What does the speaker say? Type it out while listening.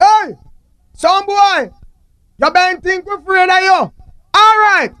Some boy, you better think we're afraid of you.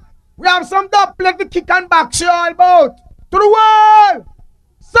 Alright, we have some dub play to kick and back show all about. To the world!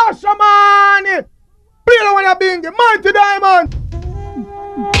 Shashamane! Play the one you being the mighty diamond!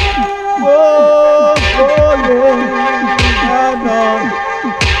 Whoa, oh yeah, no.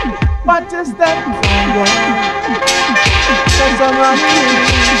 What is that?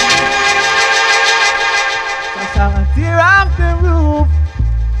 Shashamane, tear off the roof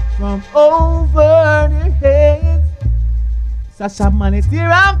from over their heads. Shashamane,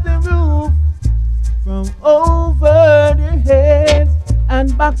 tear off the roof from over their heads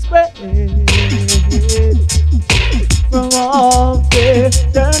and back spread from off their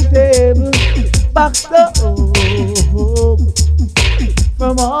turntables, back stove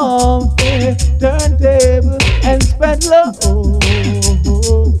from off their turntables and spread low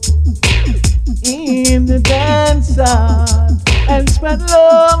in the dance hall and spread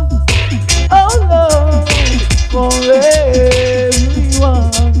love, oh love for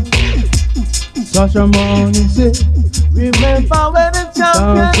everyone. Shashamane say, remember when the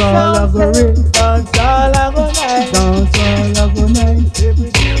champion dance all I go night, dance all I go night,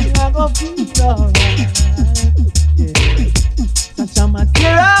 everything I go feel alright. Yeah, Shashamane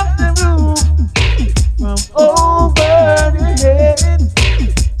tear off the roof from over the head.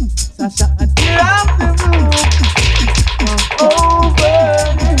 Shashamane tear off the roof from over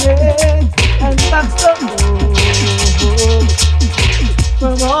the head and back the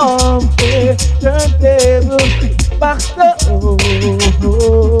from off the turntable, back the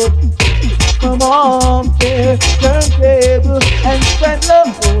from off the turntable and spread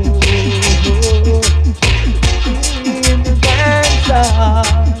love in the dance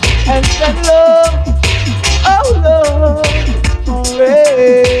and spread love, oh love for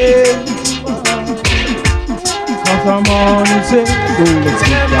everyone. Shashamane say, let's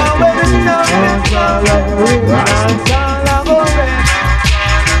get back to dance all over.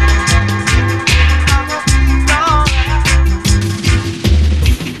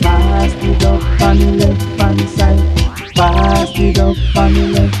 Pass it up on the left hand side. Pass it up on the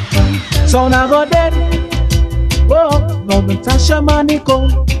left hand side. So now go dead. Whoa, no the Shashamane come.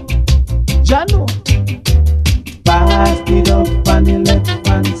 Jano. Pass it up on the left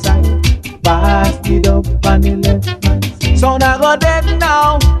hand side. Pass it up on the left hand side. So now go dead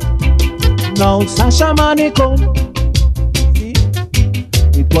now. Now Shashamane come.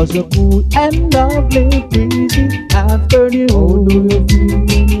 It was a cool and lovely breezy afternoon. How do you feel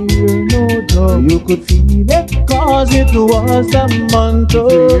when you hear no dog? You could feel it cause it was the month of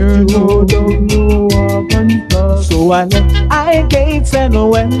June. No dog, no walk and talk. So I left I gates and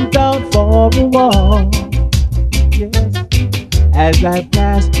went out for a walk. Yes. As I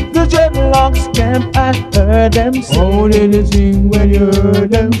passed the dreadlocks camp, I heard them say, how did you sing when you heard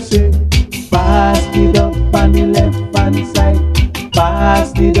them say, pass it up on the left hand side.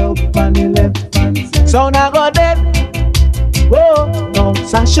 Pass it up on the left hand side. So now go dead. Whoa, no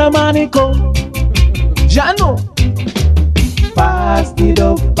Shashamane come. Jano. Pass it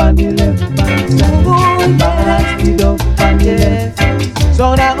up on the left hand side. Oh, pass it up on the left hand side.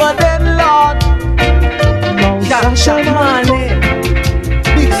 So now go dead, Lord. No Shashamane.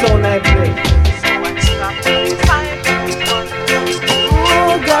 Big sound I play.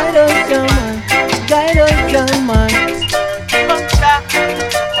 Oh, guide us, young man. Guide us, young man.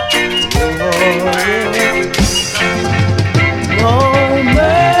 No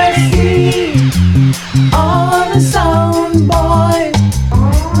mercy on a sound boy.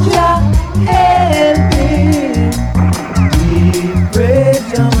 Jah help him. We pray,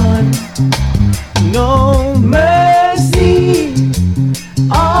 Jaman. No mercy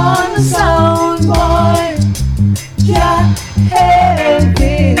on a sound boy. Jah help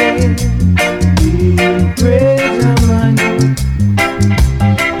him. We pray, Jaman.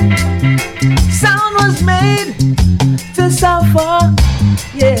 Sound was made to suffer,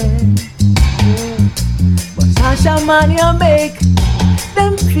 yeah. But Shashamane make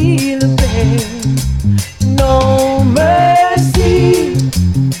them feel the pain. No mercy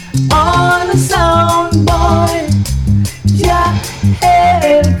on a sound boy. Jah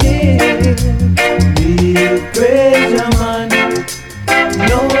help him. We praise your man.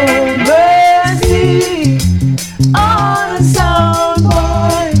 No mercy on a sound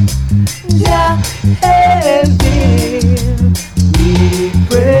boy. Jah help him. We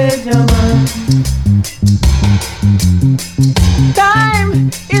praise your man. Time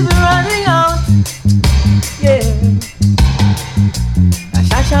is running out. Yeah. A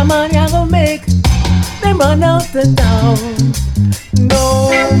Shashamane I go make them run out the town. No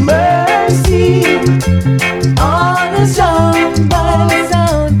mercy on a sound by the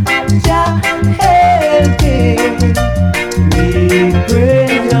sound. Jah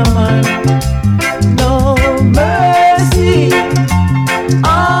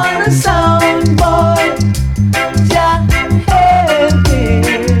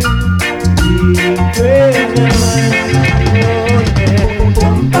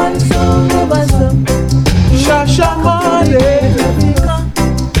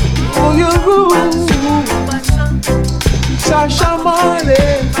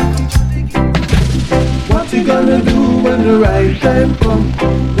right time come?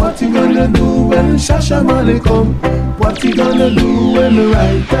 What you gonna do when Shashamane come? What you gonna do when the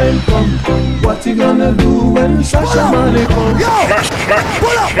right time come? What you gonna do when Shashamane come?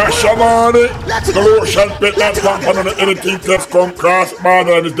 Shashamane, the Lution, Pickney, Blackman, and anything that's come cross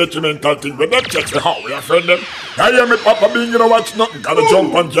border and this detrimental thing. But them check how we offend them. I hear me Papa being, you know watch nothing. Gotta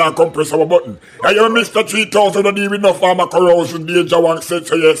jump and can't compress our button. I hear me Mr. 3000 and even enough farmer corrosion. Dejay one said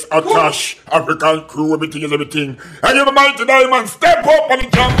so yes, a trash, African crew, everything is everything. I hear the mighty diamond step up on the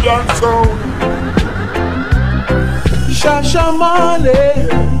champion sound. Shashamane.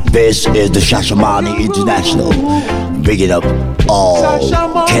 This is the Shashamane International. Bigging up all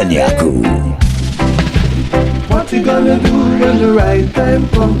Kenya crew. What you gonna do when the right time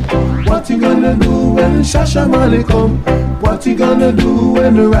come? What you gonna do when Shashamane come? What you gonna do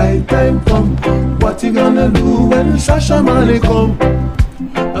when the right time come? What you gonna do when Shashamane come?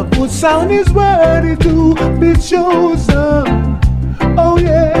 A good sound is worthy to be chosen. Oh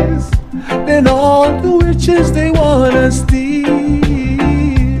yes. Then all the witches they wanna steal.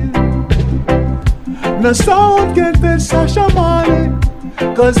 No sound can test Shashamane,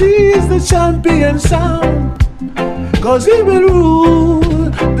 'cause he's the champion sound. 'Cause he will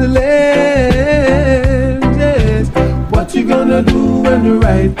rule the land, yes. What you gonna do when the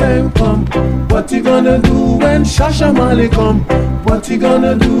right time come? What you gonna do when Shashamane come? What you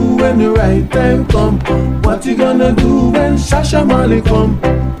gonna do when the right time come? What you gonna do when Shashamane come?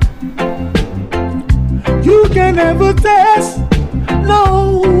 You can never test,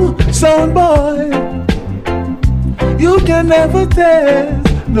 no, sound boy. You can never test,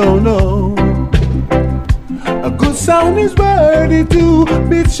 no, no. A good sound is worthy to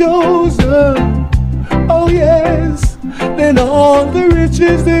be chosen. Oh yes, then all the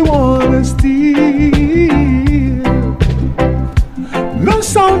riches they wanna steal. No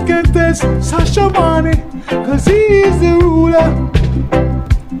sound can test Shashamane, 'cause he's the ruler.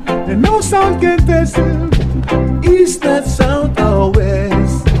 And no sound can test him, east, not south or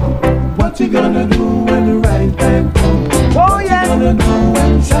west. What you gonna do when the right time comes? Oh yes. What you gonna do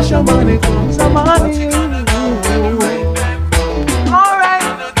when Shashamane comes? Shashamane. Alright.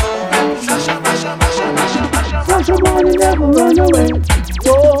 Shashamane never run away.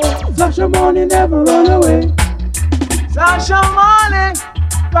 Oh, Shashamane never run away. Shashamane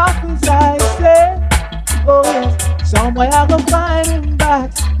prophesy say, oh yes. Somewhere I go find him back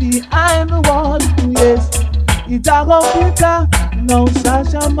behind the wall, yes. It's a computer, no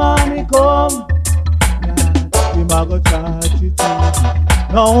Shashamane come. Yeah, him a go charge it.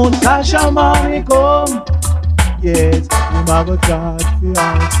 No Shashamane come. Yes, him a go charge for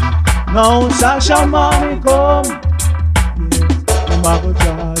us. No Shashamane come. Yes, him a go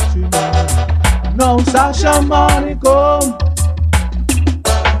charge it. No Shashamane come.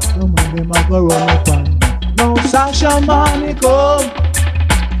 No man them a go run up and no Shashamane come.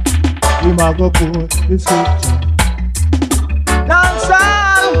 We might go put the scripture. Dance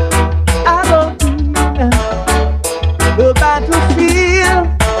out, I don't do the battlefield.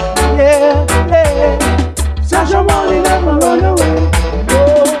 Yeah, yeah. Shashamane never run away.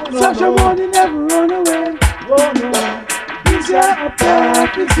 Oh, no, Shashamane never run away. Oh no, this year a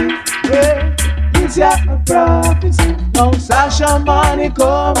prophecy. Yeah, this year a prophecy. No Shashamane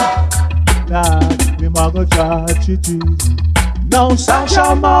come. Ladt, we might go charge it. No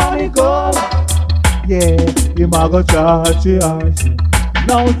Shashamane come. Yeah, we might go charge it.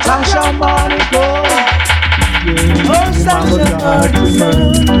 No Shashamane come. Yeah, no Shashamane.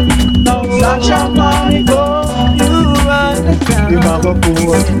 No Shashamane come. You run the town. We might go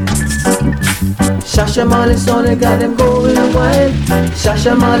forward. Shashamane son, they got them going wild.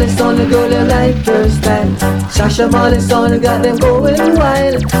 Shashamane son, the girl them like first time. Shashamane son, they got them going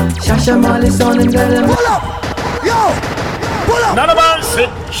wild. Shashamane son, them got them. Pull up, yo, pull up. None of us sick.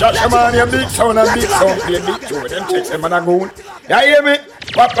 Shashamane a big sound and big sound. Play big two. Them checks them and a goon. You hear me?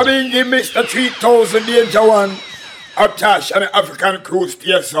 Papa being give Mr. 3000 Dejay one. Uptash and the African crew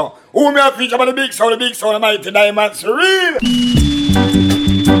stay so. Who me a feature about the big sound, the mighty diamonds real.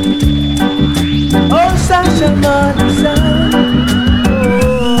 Oh, Shashamane son,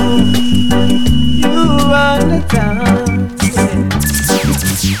 oh, you run the town.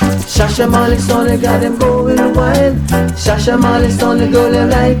 Shashamane son, they got them going wild. Shashamane son, the girl them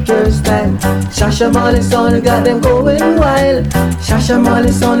like your style. Shashamane son, they got them going wild.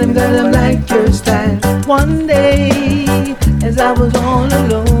 Shashamane son, them girl them like your style. One day, as I was all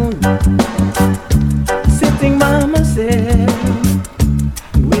alone, sitting by myself,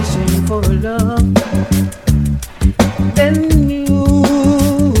 wishing for love, then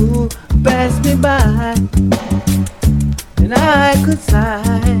you passed me by, and I could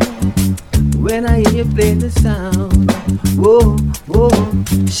sigh when I hear you play the sound. Whoa, whoa.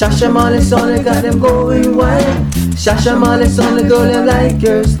 Shashamane son, got them going wild. Shashamane son, the girl them like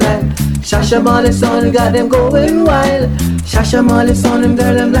your style. Shashamane son, got them going wild. Shashamane son, them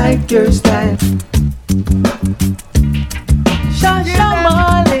girl them like your style.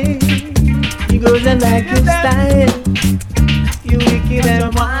 Shashamane, you girls them like your style. You wicked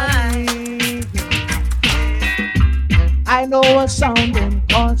and wild. I know a sound them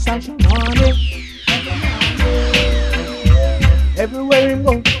called Shashamane. Everywhere him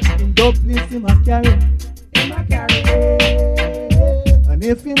go, in dope place him a carry. And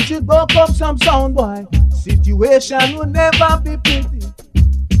if him should buck up some sound boy, situation will never be pretty.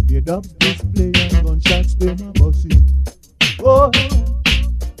 Get up display and gunshots them a bust it. Whoa,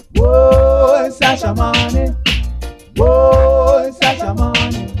 whoa, Shashamane. Whoa,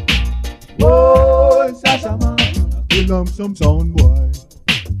 Shashamane. Whoa, Shashamane. Kill 'em some sound boy.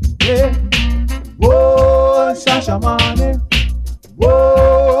 Yeah. Whoa, Shashamane.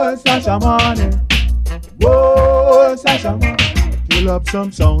 Whoa, Shashamane. Whoa, Shashamane. Kill up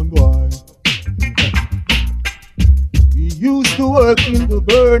some sound boy. We used to work in the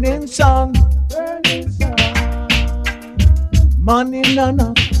burning sun. Money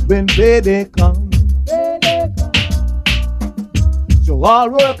none when payday come. So all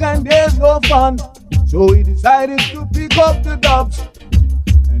work and there's no fun. So we decided to pick up the dubs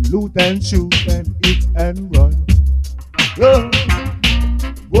and loot and shoot and hit and run. Whoa,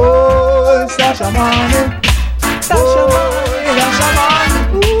 whoa, Shashamane. Shashamane, Shashamane.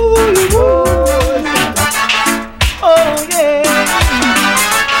 Ooh, whoa, oh yeah.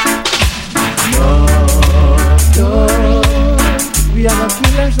 No, we are gonna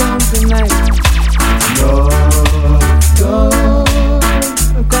kill our sound tonight. No,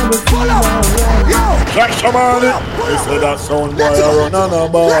 come and feel alright. Shashamane, they say that sound boy a run on a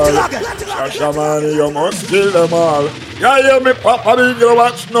ball. Shashamane, you must kill them all. Yeah, hear me, Papa, big you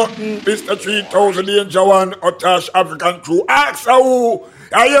watch nothing. Mr. 3000 Danger One, Otash African crew. Ask who.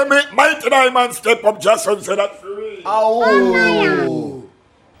 Yeah, hear me, Mighty Diamond step up just and say that free. Oh.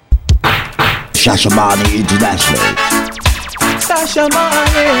 Shashamane International.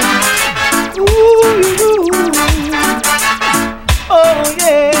 Shashamane. Ooh. Oh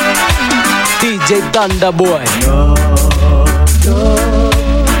yeah. DJ Thunderbwoy. No,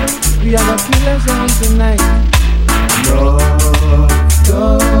 we are gonna kill us on tonight. No,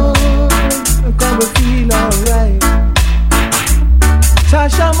 come and feel alright.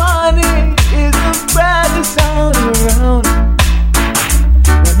 Shashamane is the brightest sound around.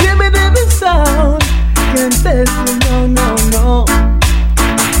 Now dimmy sound can't test you, no.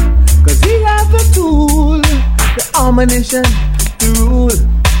 'Cause he has the tool, the ammunition to rule.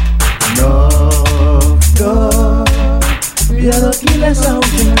 No, we are gonna kill us out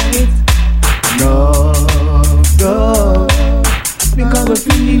tonight. No, because we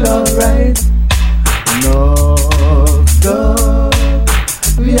feel alright. No,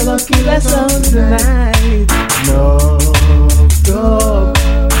 we are gonna kill us out tonight. No,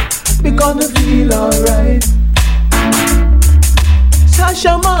 because we feel alright.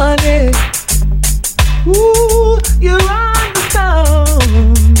 Shashamane, ooh, you run the town.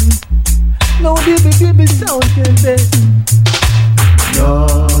 No baby sound can test. No,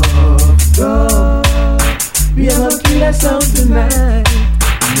 we are gonna kill us out tonight.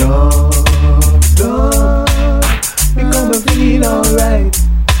 No, we gonna feel alright.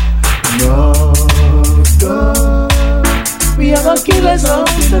 No, we are gonna kill us out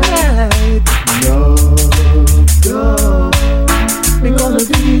tonight. No, we gonna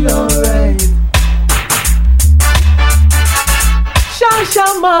feel alright.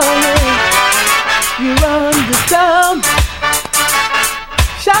 Shashamane, you run the town.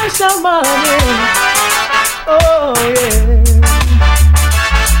 Shashamane, oh yeah.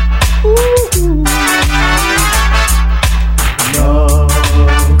 Ooh. No,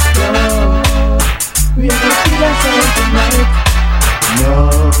 we are gonna kill ourselves tonight. No,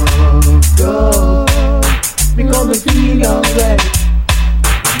 we gonna feel alright.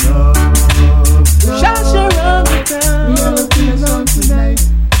 No, Shasha run the town. We are gonna kill ourselves tonight.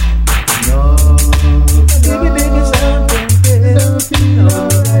 No, baby something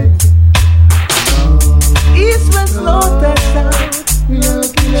alright. East, west, north, and south.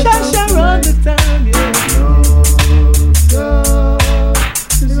 Shasha run the town, yeah.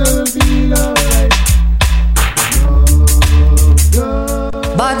 It's gonna be alright.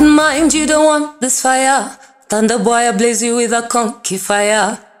 Bad mind, you don't want this fire. Thunderbwoy, I blaze you with a conky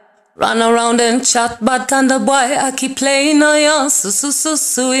fire. Run around and chat, but Thunderbwoy, I keep playing on your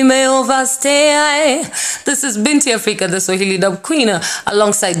su, we may overstay. This is Binti Africa, the Swahili dub queen,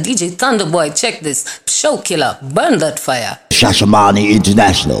 alongside DJ Thunderbwoy. Check this, show killer, burn that fire. Shashamane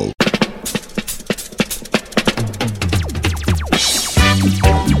International.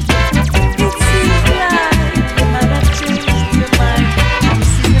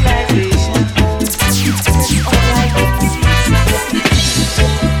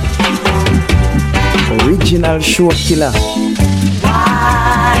 Original show killer.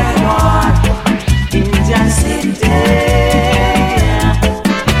 Why war in Judgement?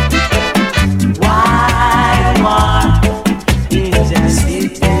 Why war in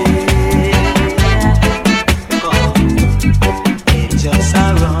Judgement? It just a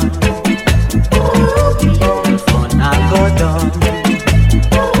run, fun a go down.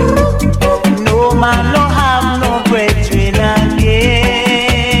 No man no have no brethren again.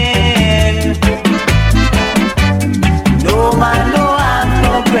 No man no have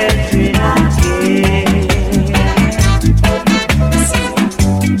no brethren again.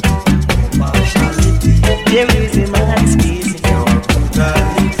 There is a man's case,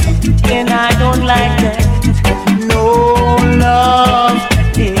 and I don't like that. No love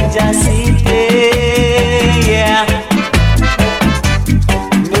in Judgement, yeah.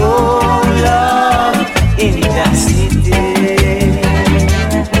 No love in Judgement.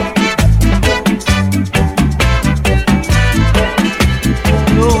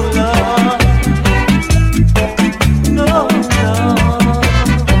 No love, no love.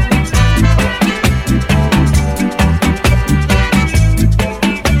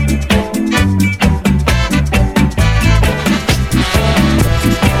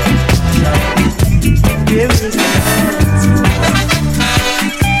 There is a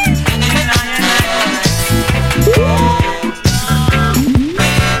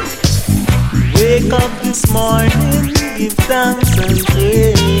wake up this morning, give thanks and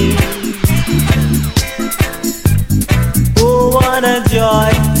praise. Oh, what a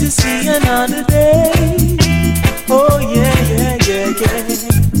joy to see another day. Oh, yeah.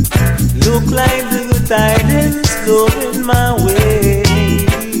 Look like the good tidings going my way.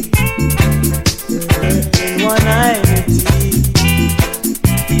 In one identity.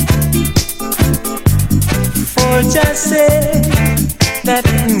 For just say that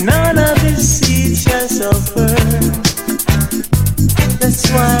none of his seed shall suffer. That's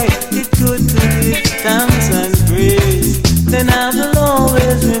why it's good to give thanks and praise. Then I will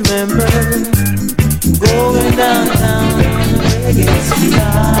always remember going downtown on the reggae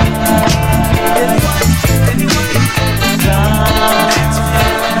sky.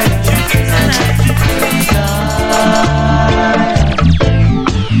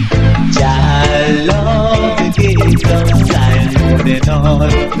 I love the gate of Zion, and all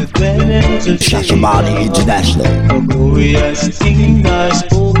the dwellings of Shashamane International. the glorious things are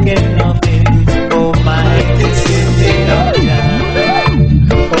spoken of in Almighty city of Jah.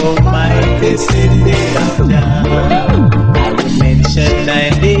 Almighty city of Jah. I will mention thy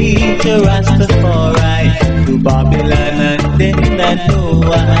name to Rastafari, to Babylon and them that know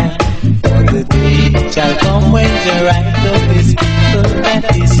why. For the day shall come when the right of his people, that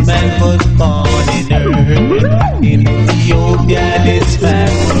this man was born in earth. In Ethiopia this man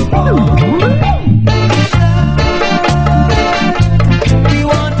was born. We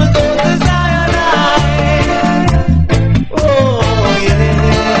want to go to Zion. Oh yeah.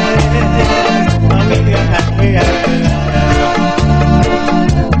 We have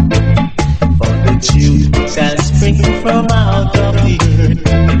for the truth shall spring from out of the earth,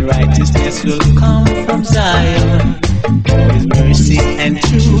 and righteousness will come from Zion. His mercy and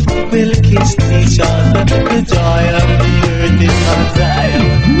truth will kiss each other. The joy of the earth is Mount Zion.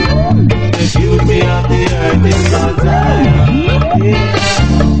 The beauty of the earth is Mount Zion. Yeah.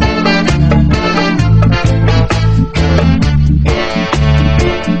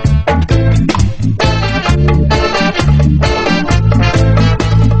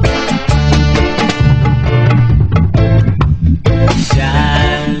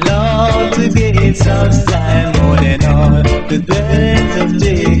 Gates of Zion, more than all the dwellings of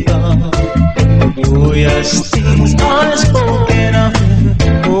Jacob. The glorious things are spoken of him.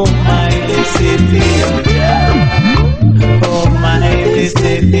 Oh, mighty city of Jah. Oh, mighty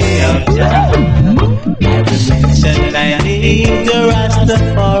city of Jah. I will mention thy name, the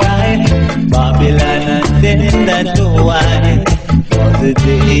Rastafari, Babylon and them that know why. For the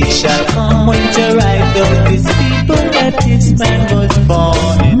day shall come when to write out these people that this man was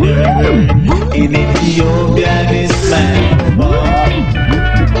born in earth. In Ethiopia this man was born.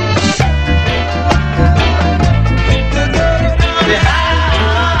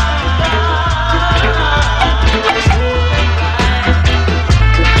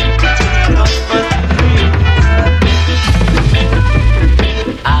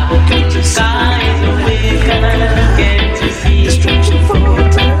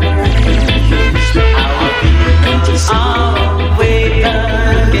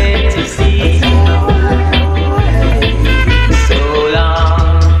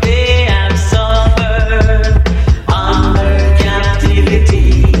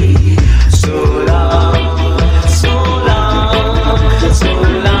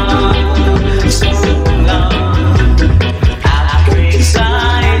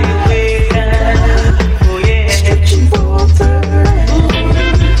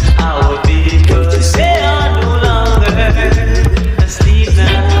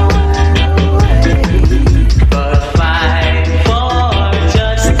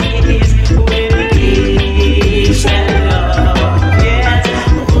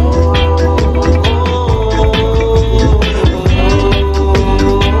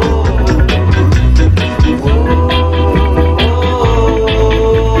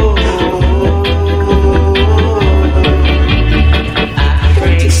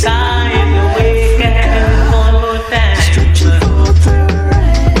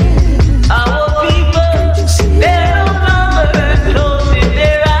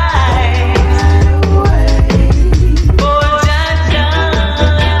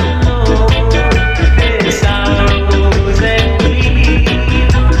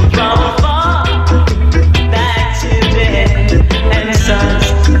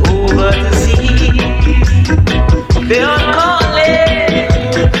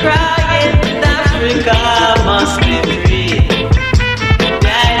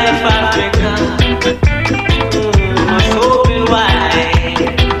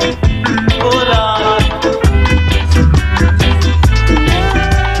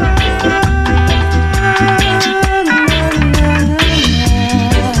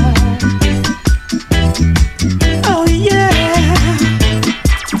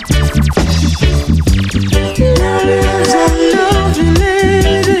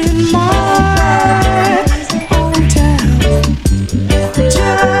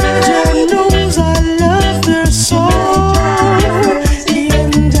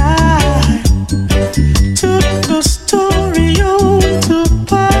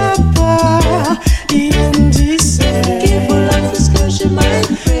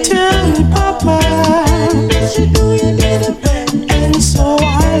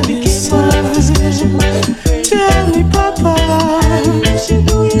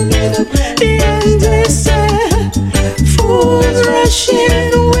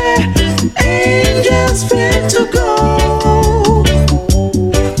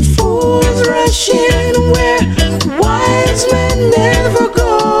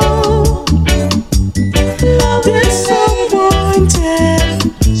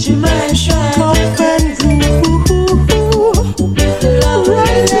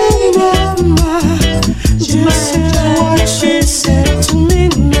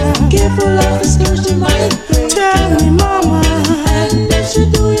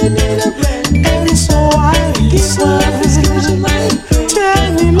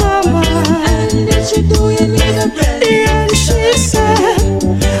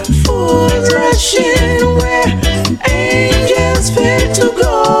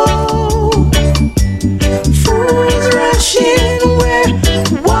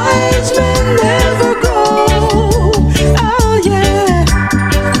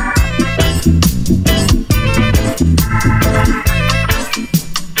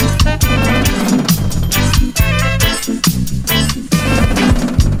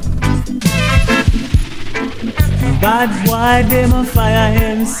 Bad boy, them a fire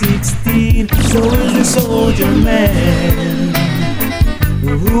M16. So is the soldier man.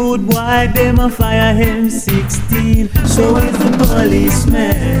 Rude boy, them a fire M16. So is the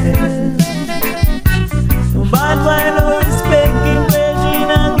policeman. Bad boy, no respecting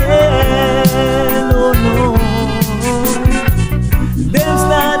Regine again. Oh no. Them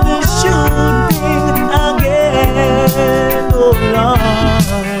start the shooting again. Oh Lord.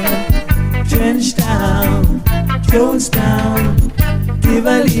 Trenchtown, Jonestown,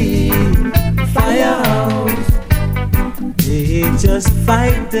 Tivoli, Firehouse. They just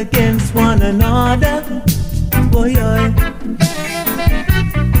fight against one another. Boy,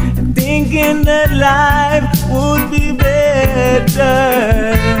 thinking that life would be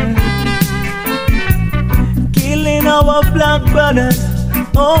better. Killing our black brothers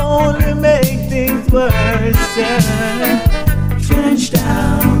only make things worse.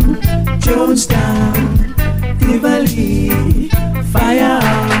 Trenchtown, Jonestown, Tivoli,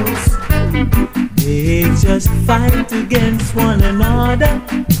 Firehouse. They just fight against one another.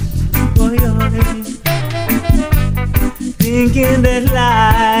 Boy, thinking that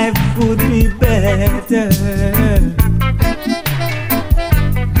life would be better.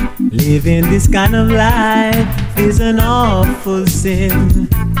 Living this kind of life is an awful sin.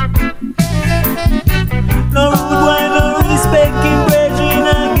 No rude boy, no respecting brethren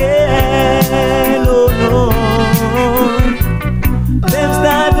again. Oh no. Them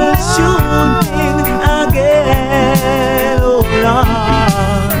start the shooting again. Oh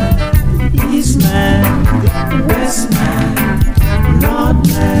Lord. East man, West man, North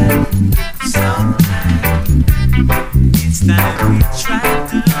man, South man. It's time we try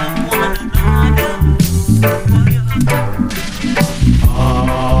to love one another.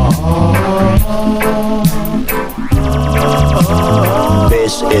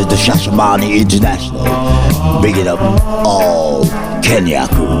 This is the Shashamane International, bigging up all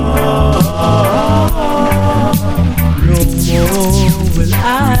Kinarky. No more will I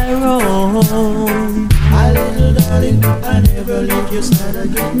roam. My little darling, I never leave your side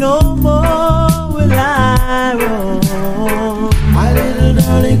again. No more will I roam. My little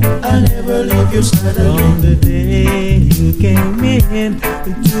darling, I never leave your side again. From the day you came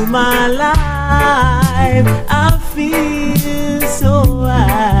into my life, I feel so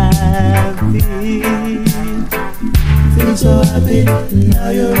happy. Feel so happy, now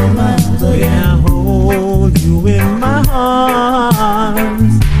you're in my arms again. When I hold you in my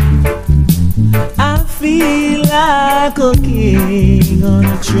arms, I feel like a king on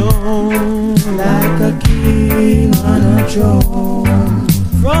a throne. Like a king on a throne.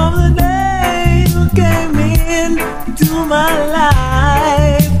 From the day you came into my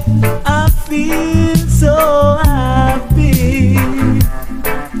life, I feel so happy.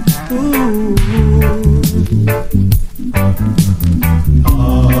 Ooh.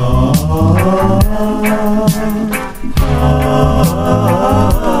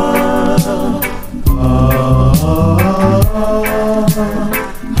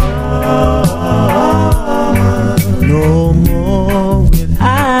 No more will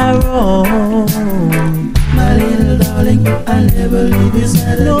I roam. My little darling, I never leave your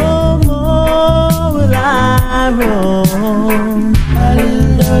side again. No more will I roam. My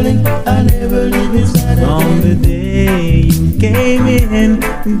little darling, I never leave your side again. On the day you came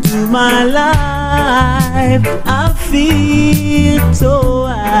into my life, I feel so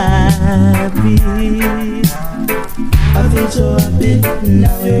happy. I feel so happy,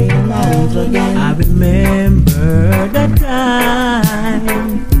 now you're in my arms again. I remember that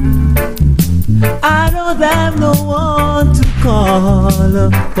time. I don't have no one to call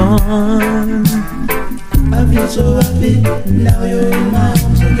upon. I feel so happy, now you're in my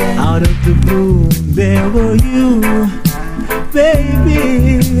arms again. Out of the blue, there were you,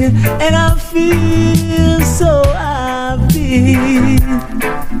 baby, and I feel so happy.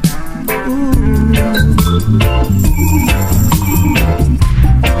 Ooh.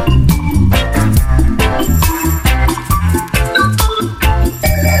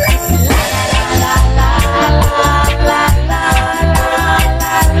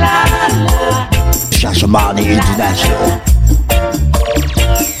 Shashamane International.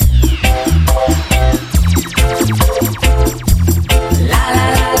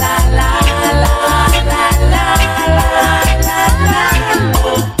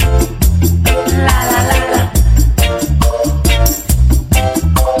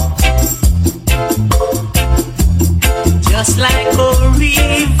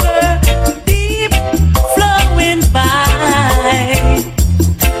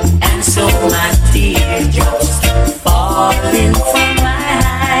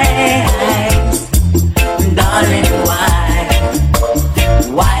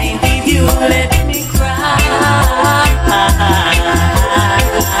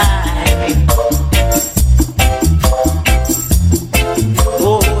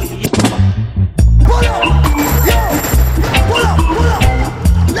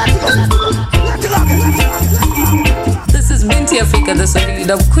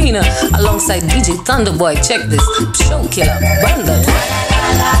 alongside DJ Thunderbwoy. Check this. Show killer. Bundle.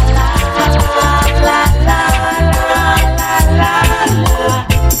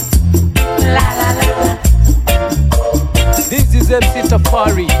 This is MC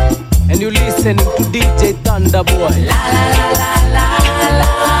Tafari, and you listen to DJ Thunderbwoy.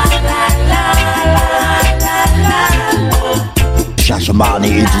 Shashamane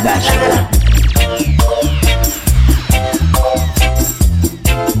International.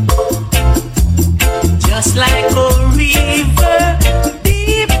 Just like a river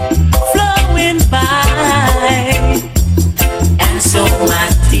deep flowing by, and so my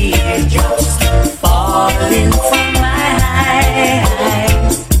teardrops falling from my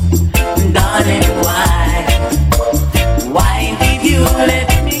eyes. Darling, why did you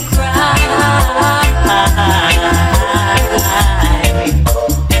let me cry?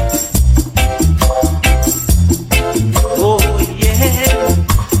 Oh yeah,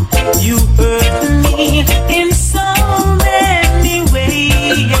 you hurt me in so many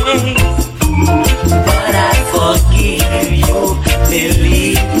ways, but I forgive you.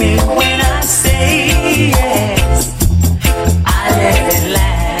 Believe me when I say yes. I let it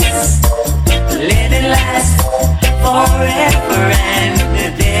last forever and a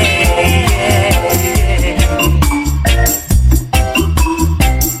day.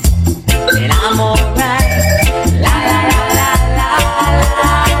 And I'm alright. La la la la la la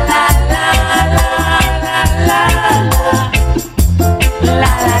la la la la la la.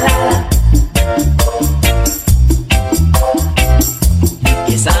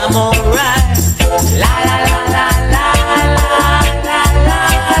 Yes, I'm alright. La la la la la la la la la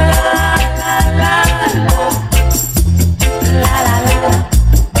la la la.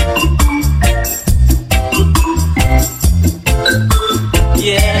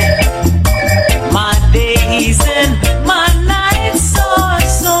 Yeah, my days and my nights are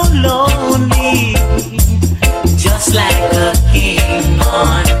so lonely, just like a king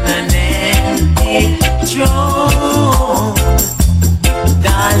on an empty throne.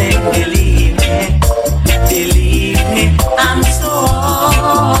 Darling, believe me, I'm so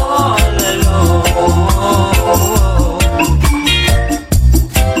all alone.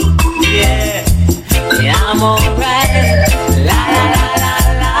 Yeah, I'm alright. La la la la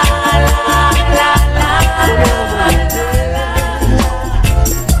la la la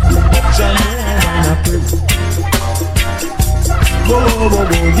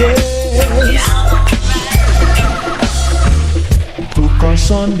Took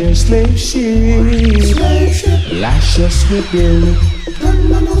us on their slave ship, lash us with their whip.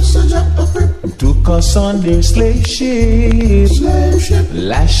 Took us on their slave ship,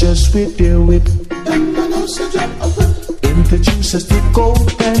 lash us with their whip. Introduce us to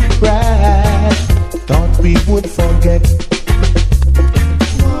coke and crack, thought we would forget.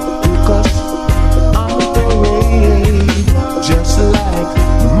 Took us on parade, just like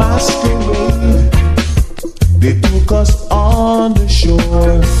masquerade. They took us on the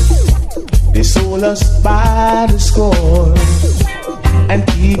shore, they sold us by the score, and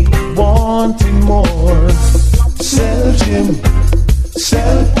keep wanting more. Sell gym,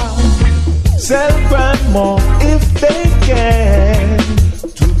 sell pound, sell grandma if they can.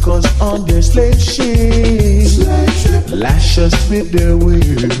 Took us on their slave ship, lash us with their whip.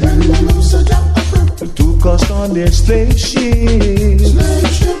 Took us on their slave ship,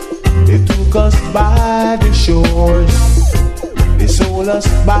 they took us by the shores, they sold us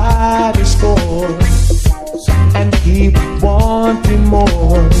by the score, and keep wanting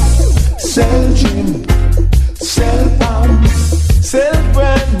more. Sell gym, sell pound, sell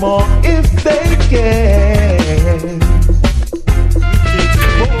grandma if they can.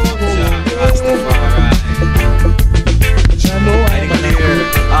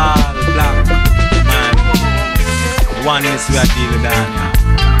 Oneness we are dealing down here.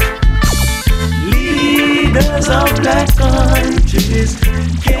 Leaders of black countries,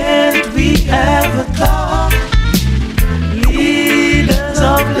 can't we have a talk? Leaders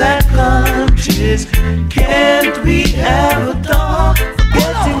of black countries, can't we have a talk?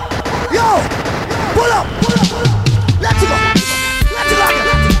 Yo! Pull up! Let's go!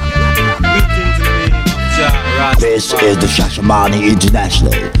 This is the Shashamane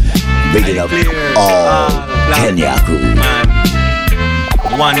International. Bigging up all Kenya crew.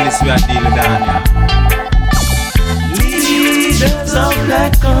 Oneness we are dealing down here. Leaders of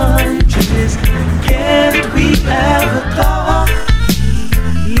black countries, can't we have a talk?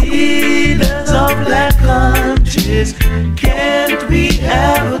 Leaders of black countries, can't we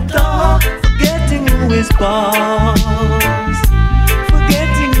have a talk? Forgetting who is boss,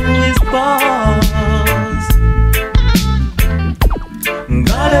 forgetting who is boss.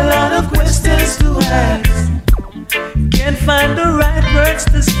 Got a lot of questions words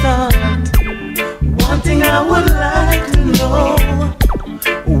to start. One thing I would like to know,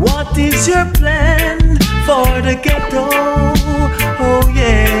 what is your plan for the ghetto? Oh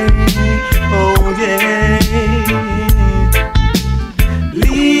yeah, oh yeah.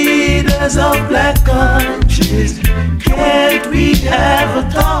 Leaders of black countries, can't we have a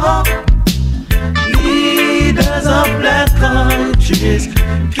talk? Leaders of black countries,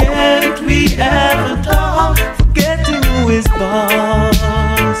 can't we have a talk? Forgetting who is boss,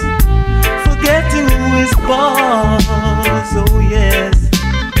 forgetting who is boss, oh yes.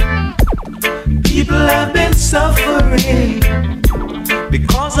 People have been suffering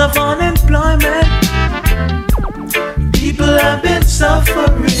because of unemployment. People have been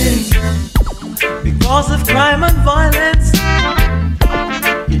suffering because of crime and violence.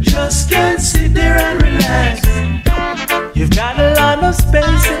 You just can't sit there and relax. You've got a lot of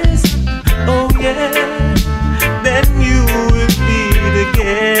spaces, oh yeah. Then you will be the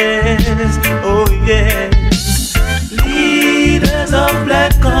guest, oh yes. Leaders of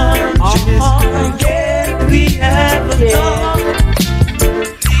black countries, can't we have a talk?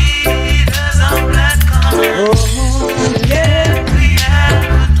 Leaders of black countries, can't we have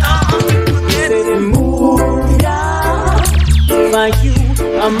a talk? Say move ya, like you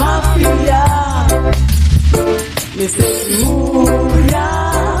a mafia. Me say move ya,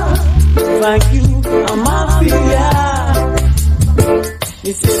 like you a mafia.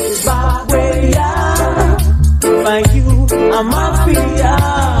 Me say back way ya, like you a mafia.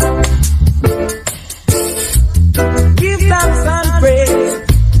 Give thanks and praise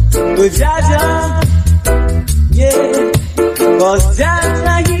to Judgement, yeah, 'cause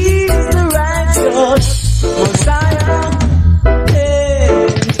Judgement is the righteous Messiah.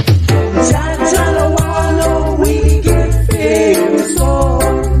 Judgement don't want no wicked things, oh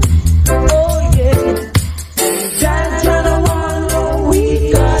yeah. Judgement don't want no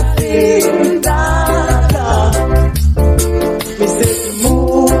wicked things, me say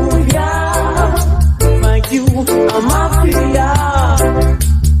move ya, like you a mafia.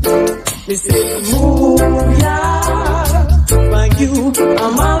 Me say move ya, like you a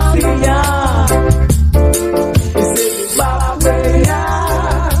mafia. Me say back way ya,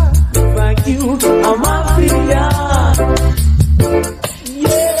 like you a mafia.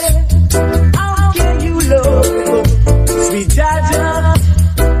 Yeah, how can you love sweet Judgement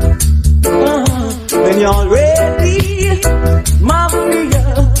when you're already mafia,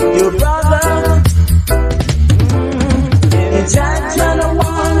 your brother? And Judgement don't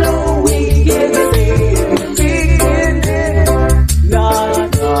want no wicked thing,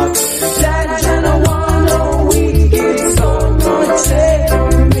 Lord. Judgement don't want no wicked, so much say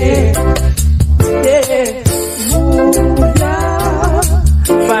me. Yeah, move ya,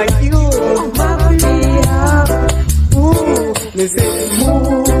 like you mafia. Ooh, me say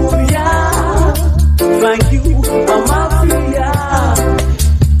move ya, like you a mafia.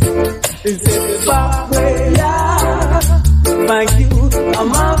 Me say back way ya, like you a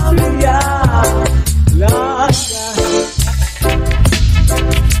mafia. Lord,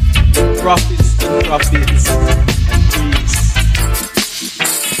 Prophets and priests,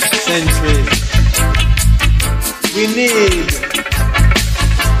 centuries. We need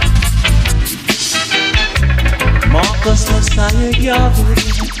Marcus Messiah Garvey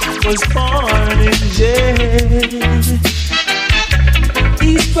was born in jail.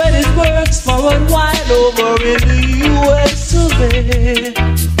 He spread his works far and wide over in the US of A.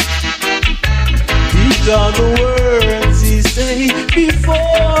 These are the words he say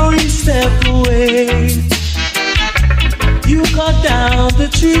before he stepped away. You cut down the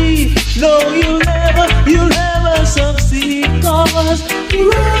tree, no, you'll never succeed, 'cause the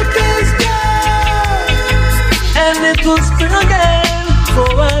work is done, and it will spring again,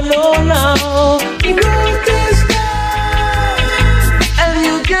 for I know now, the work is done, and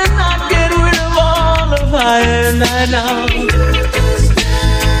you cannot get rid of all of I and I now.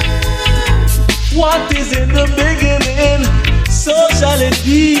 What is in the beginning, so shall it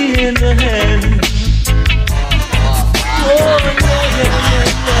be in the end. Oh, yeah, yeah,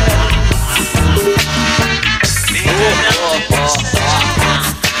 yeah.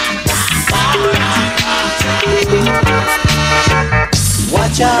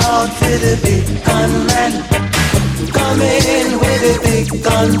 Watch out for the big gunman, coming with a big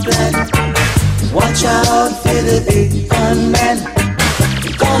gun plan. Watch out for the big gunman,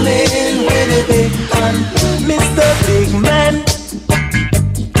 coming with a big gun. Mr. Big Man,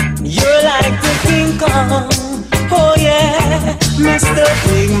 you're like the King Kong. Oh yeah, Mr.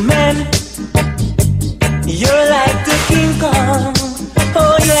 Big Man, you're like the King Kong.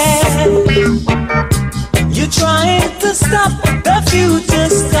 Oh yeah, you're trying to stop the future.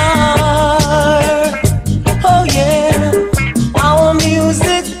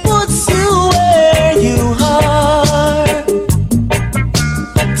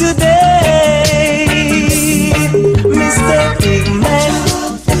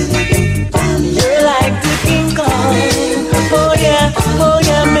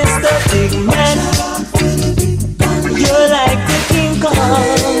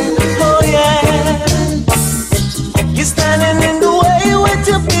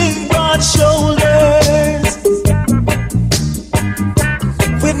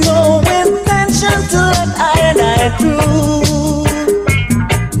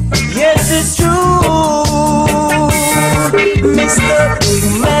 big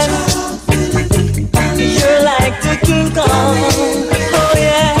man. You're like the King Kong. Oh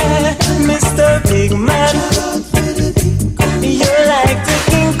yeah, Mr. Big Man. You're like the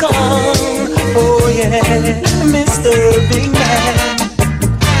King Kong. Oh yeah, Mr. Big Man.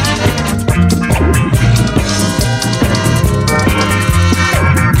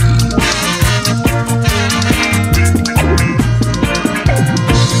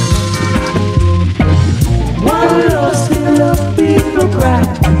 One love still of people cry.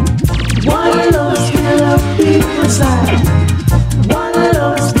 One love still of people sigh. One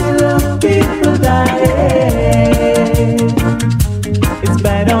love still of people die. It's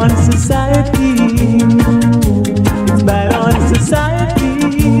bad on society. It's bad on society.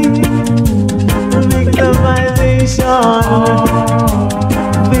 Victimization.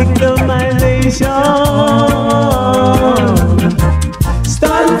 Victimization.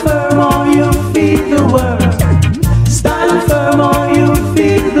 Stand firm or you feel the worst. Stand firm or you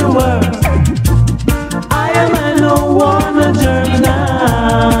feel the worst. I am and no one a germ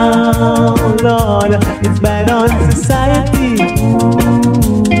now, Lord. It's bad on society.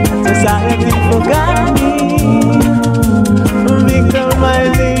 Society forgot me.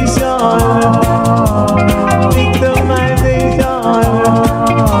 Victimization. Victimization.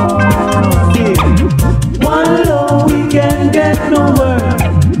 Yeah. One love we can get no word.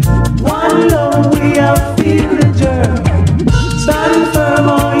 One love we have feel the germ. Stand firm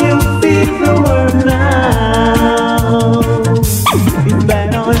or you feel the word now. It's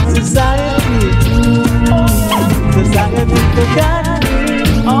bad on society. Society forgot me.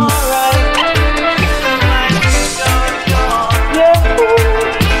 Alright. Yeah.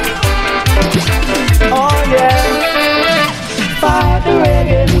 Oh yeah. Fight the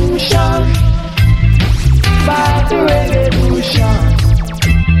revolution. Fight the revolution.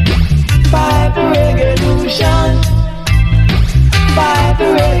 Fight the revolution. Fight the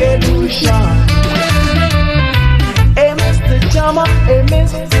revolution. Hey Mr. Jammer, hey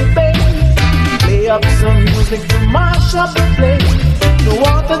Mr. Bass, play up some music to mash up the place. The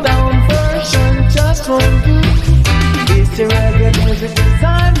watered down version just for you. This the reggae music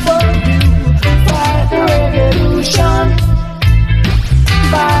designed for you. Fight the revolution.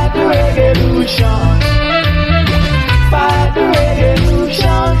 Fight the revolution. Fight the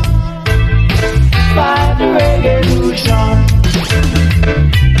revolution. Fight the revolution.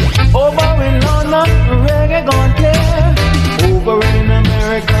 Over in London, reggae gone clear. Over in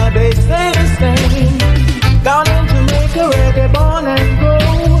America, they say the same. Down in Jamaica, reggae born and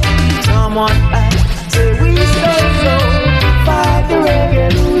grow. Someone asked, say we say so. Fight the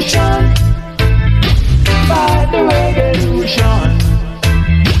revolution. Fight the revolution.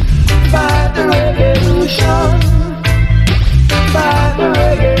 Fight the revolution. Fight the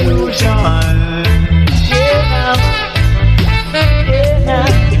revolution. Yeah.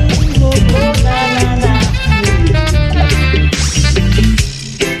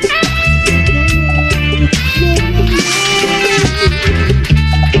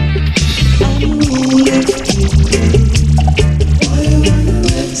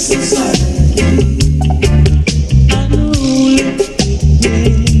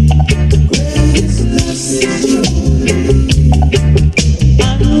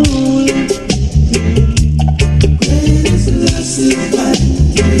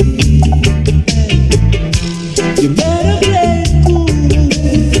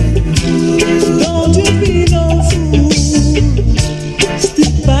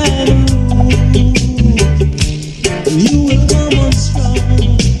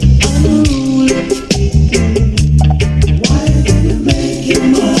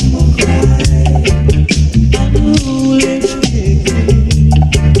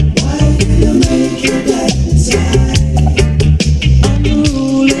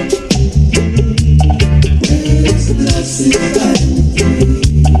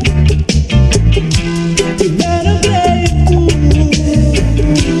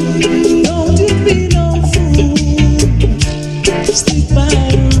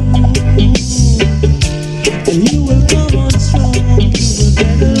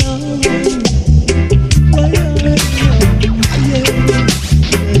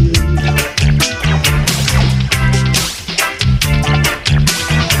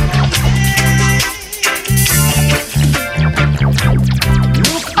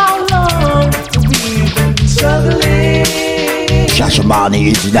 Shashamane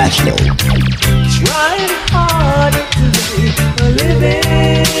International. Trying hard to make a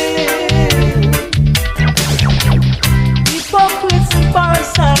living. Hypocrites and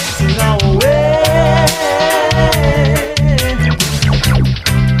parasites in our way.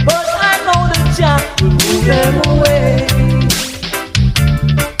 But I know the Jah will move them away.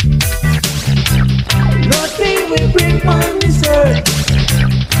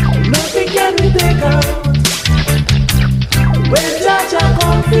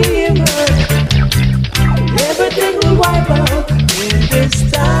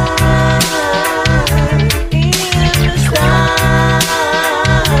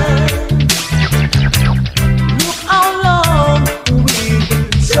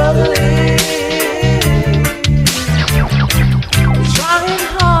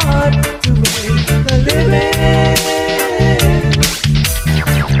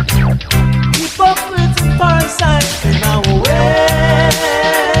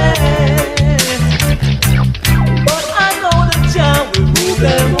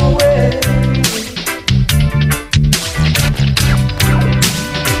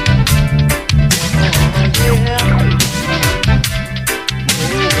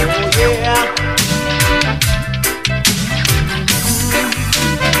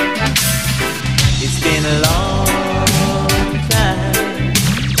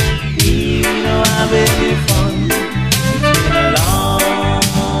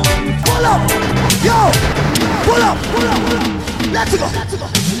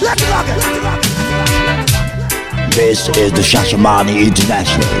 This is the Shashamane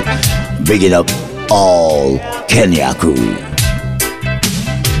International, bigging up all Kenya crew.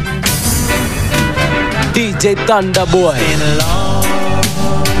 DJ Thunderbwoy. Been a long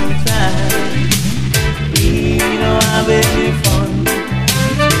time. We don't have any fun.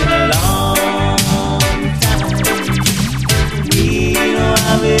 Been a long time. We don't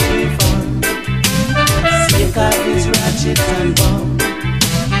have any fun. Sick of this ratchet and bomb.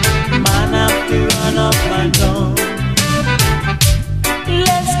 Man have to run up and down.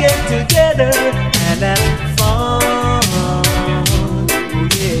 Let's get together and have fun. Oh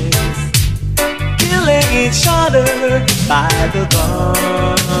yes. Killing each other by the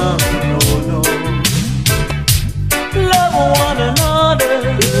gun. Oh no. Love one another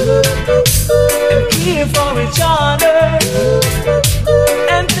and care for each other,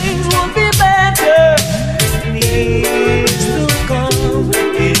 and things will be better in years to come.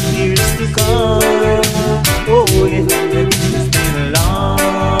 In years to come. Oh yeah. It's been a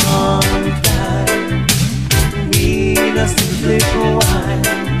long time. We just simply go on.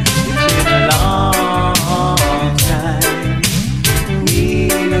 It's been a long time. We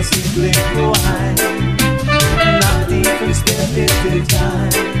just simply go on. Not even step into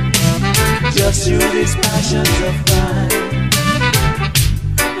time. Just through these passions of crime.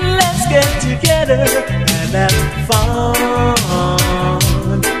 Let's get together and have fun.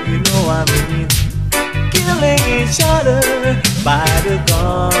 You know I mean. Killing each other by the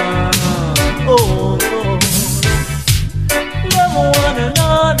gun. Oh no. Love one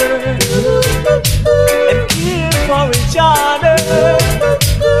another and care for each other,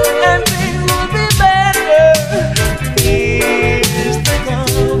 and things will be better. Years to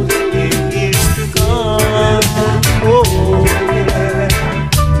come, years to come. Oh yeah.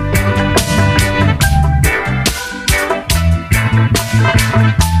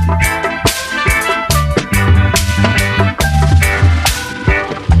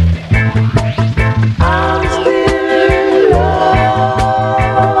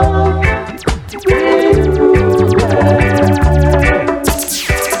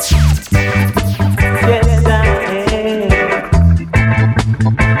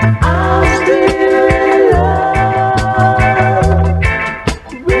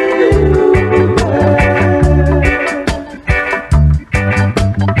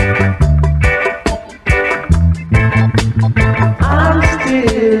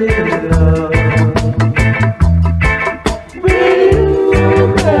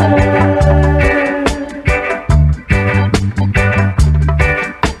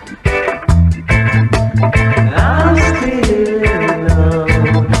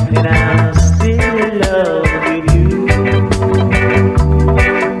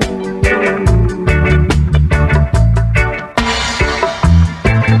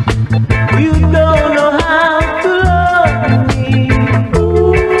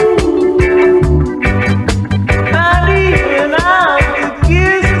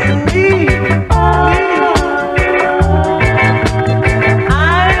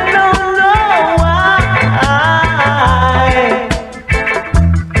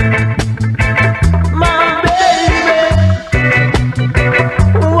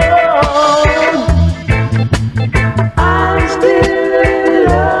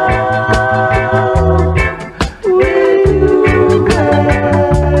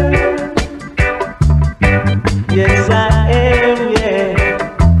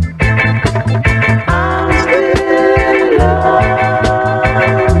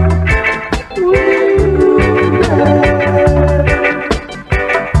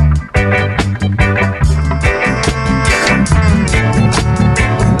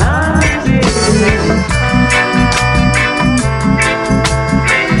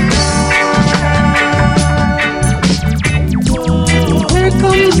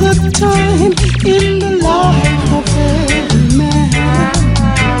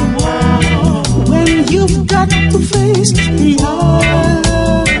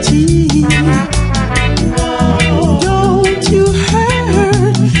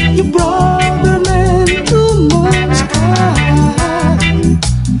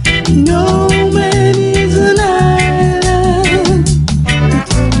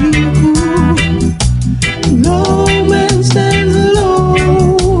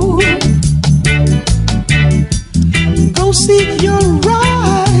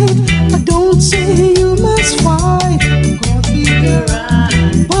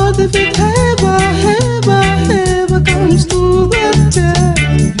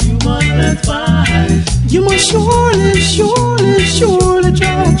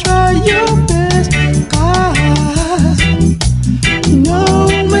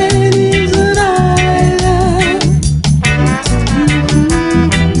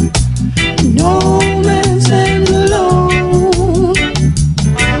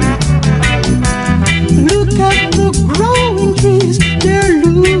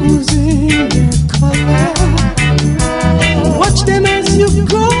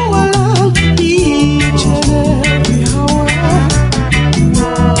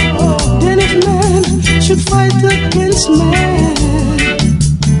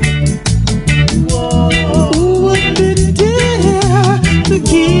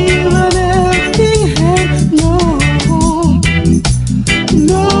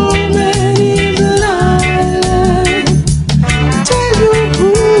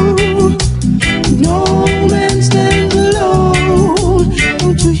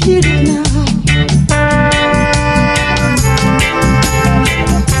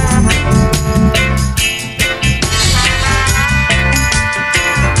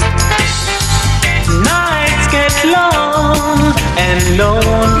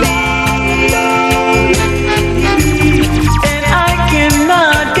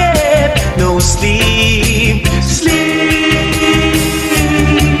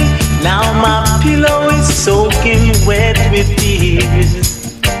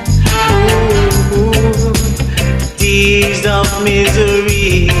 days of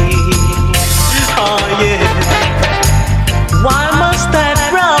misery. Oh yeah. Why must I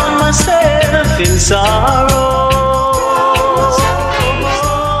drown myself in sorrow?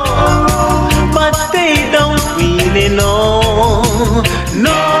 But they don't really know.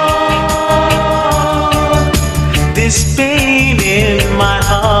 No, this pain in my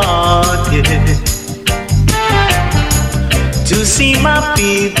heart, yeah. To see my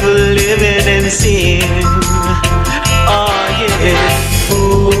people living in sin. Oh yeah.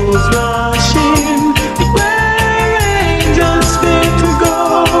 Fools rushing where angels fear to go.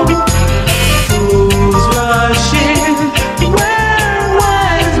 Fools rushing where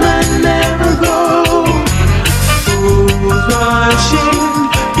wise men never go. Fools rushing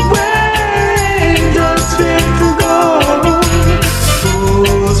where angels fear to go.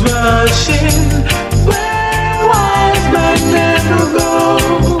 Fools rushing where wise men never go.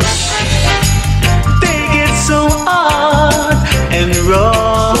 They get so hard and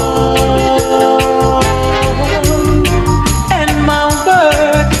wrong, and my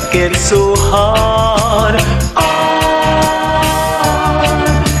work gets so hard,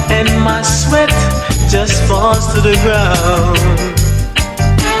 and my sweat just falls to the ground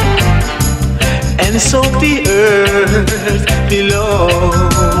and soak the earth below.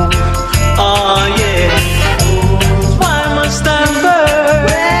 Oh yeah. Why must I burn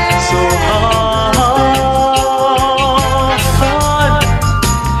so hard?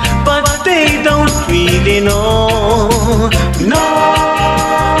 But they don't really know. No,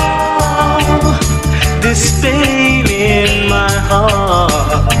 this pain in my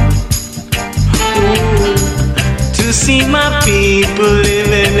heart. Ooh, to see my people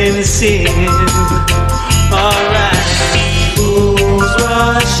living in sin. Alright. Who's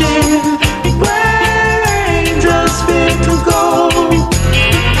rushing where angels fear to go?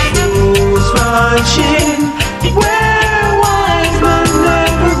 Who's rushing where wise men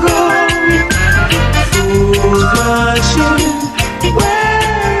never go? Who's rushing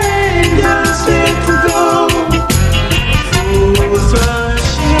where angels fear to go? Who's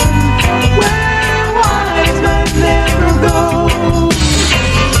rushing where wise men never go?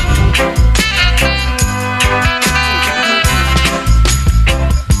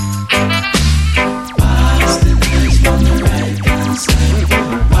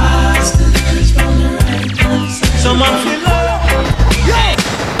 Someone feel love. Yo!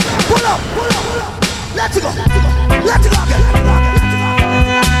 Pull up! Let's go! Let's go!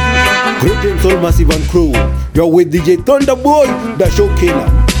 Greetings all Massive and crew. You're with DJ Thunderbwoy, the show killer.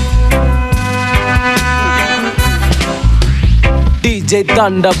 DJ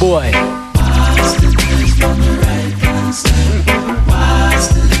Thunderbwoy.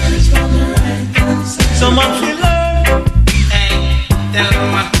 Someone feel love. Hey, tell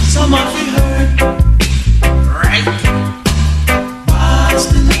them someone feel hurt. Right. Watch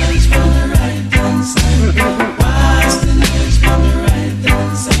the noise from the right hand side. Watch the noise from the right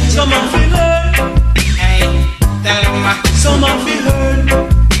hand side. Someone feel hurt. Hey, tell them someone feel hurt.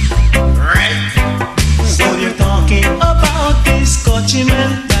 Right. So you're talking about this coachy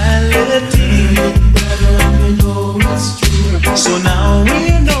mentality. We know it's true. So now we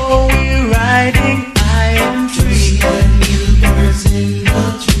know we're riding high and free. Birds in the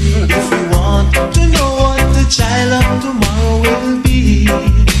tree. If you want to know what the child of tomorrow will be,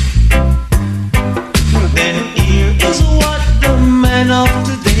 then here is what the man of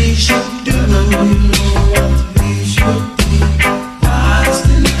today should do. What we should do. Pass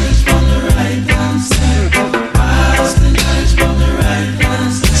the noise from the right hand side. Pass the noise from the right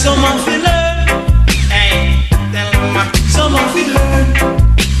hand side. Someone feel hurt. Hey, tell them someone feel hurt.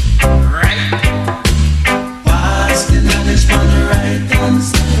 Right. Pass the noise from the right hand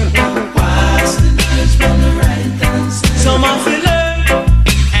side. Pass the noise from the right hand side. Someone feel hurt.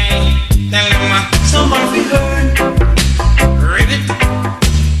 Hey, tell them someone feel hurt. Read it.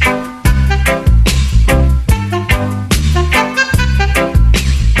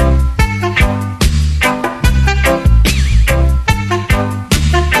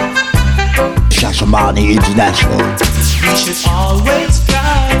 Shashamane International. We should always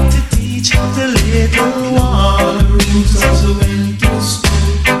try to teach the little one the rules of when to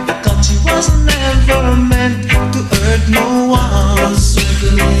school. The country was never meant to hurt no one.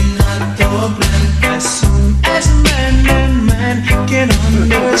 Certainly not our plan. As soon as man and man can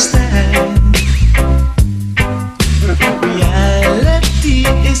understand, reality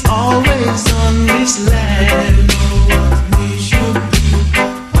is always on this land. Know what we should do.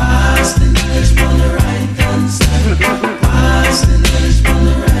 Pass the noise from the right hand side. Pass the noise from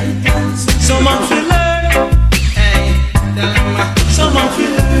the right hand side. Someone feel hurt. Hey, someone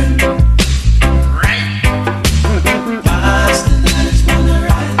feel hurt. Right.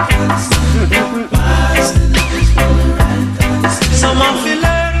 of you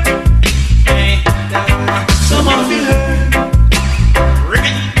learn. Some of you learn.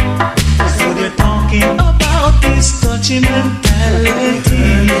 So they're talking about this touchy mentality.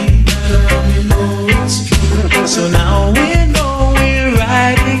 So now we know we're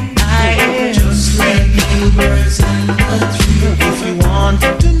riding high. Just like birds and a tree. If you want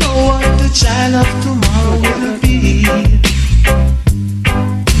to know what the child of tomorrow will be,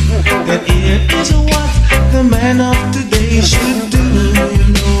 then here is what the man of today should do. You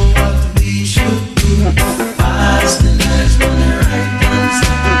know what we should do. Fast and nice on the right hand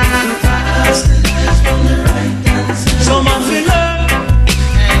side. Fast and nice on the right hand side. Some of you learn.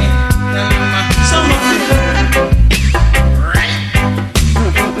 Some of you learn.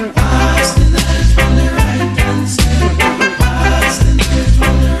 Fast and nice on the right hand side. Fast and nice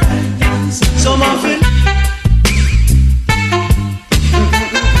on the right hand side. Some of you learn.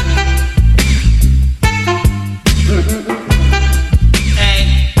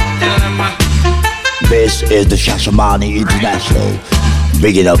 This is the Shashamane International,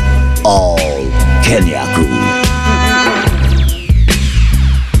 bigging up all Kinarky.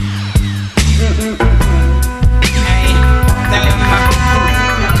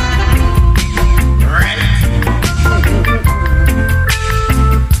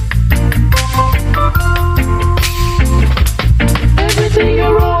 Everything you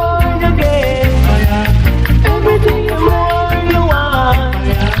want, you get. Everything you want, you want.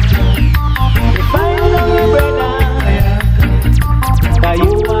 You find on your brother. That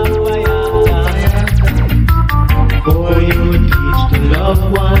you are Payaka. For you teach to love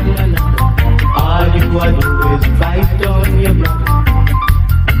one another. All you are do is fight on your brother.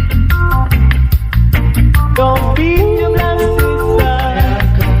 Don't beat your black sister.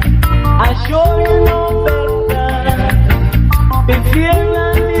 I show you no better. Be fear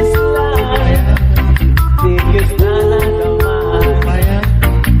and this life. Take your stand as a man.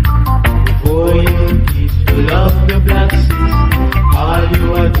 Before you teach to love your black sister, all you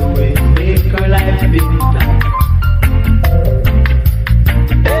are doing make her life bitter.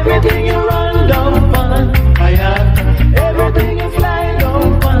 Everything you run down fun, Payaka. Everything you fly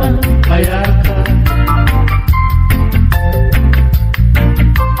down fun, Payaka.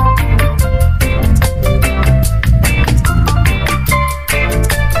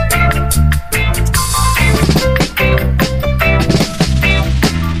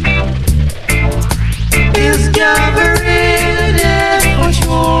 It's gathering there for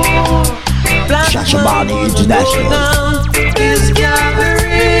sure. Shashamane International. It's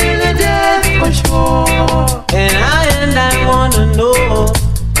gathering there for sure. And I wanna know,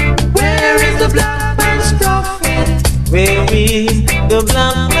 where is the black man's prophet? Where is the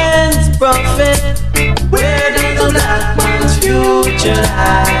black man's prophet? Where does the black man's future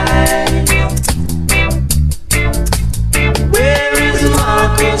lie? Where is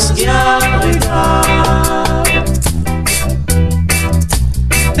Marcus Garvey?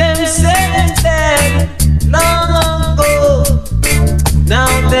 Them said dead long ago. Now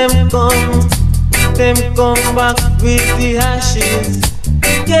them come back with the ashes.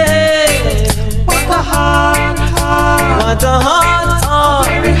 Yeah. What a hard heart. What a hard heart.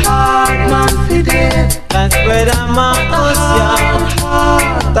 Very hard man for dead. That's where the Marcus Garvey.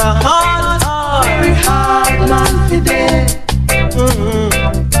 What a hard heart. Very hard man for dead.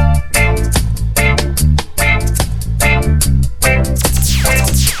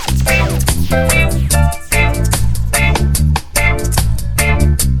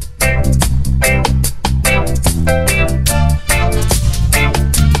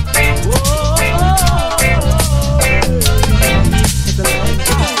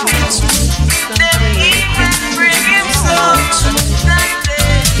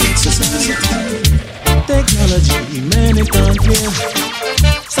 Technology, man, it can't clear.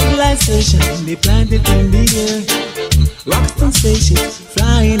 Civilization, they planted in the air. Rocks and spaceships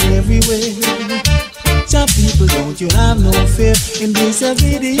flying everywhere. Some people, don't you have no fear? In this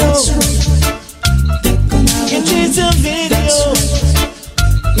video, in this video,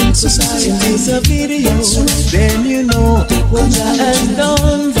 in society, in this video, then you know what I has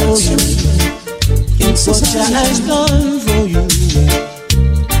done for you. What I has done for you,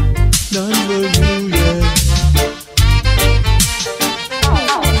 done for you, yeah.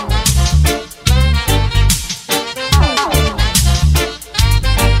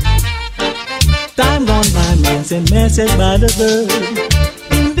 Time gone by, man, send message by the bird.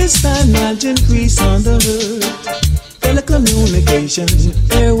 In this time, knowledge increase on the earth. Telecommunication,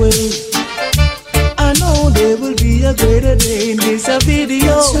 airwaves. I know there will be a greater day in this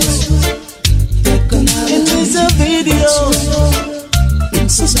video. In this video, in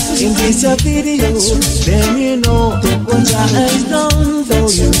society, in this video, then you know what Jah has done for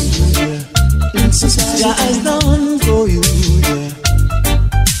you. Jah has done for you. Yeah.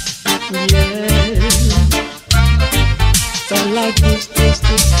 So like this.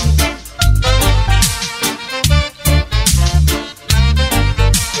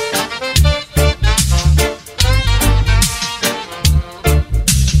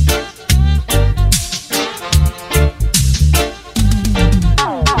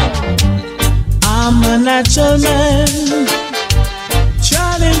 I'm a natural man,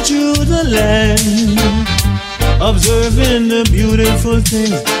 traveling through the land, observing the beautiful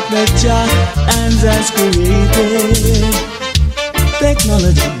things that Jah hands has created.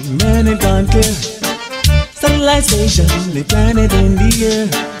 Technology, man, it can't care. Satellite station, the planet in the air.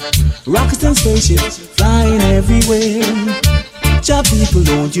 Rockets and spaceships flying everywhere. Jah people,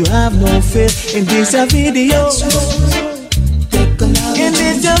 don't you have no fear in this video? In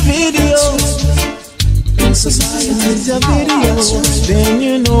this video. Society is a video, then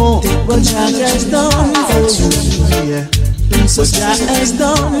you know what Jah has done for you, yeah. What Jah has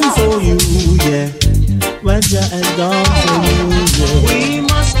done for you, yeah. What Jah has done for you, yeah. We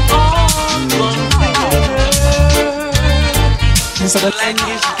must all come together so the land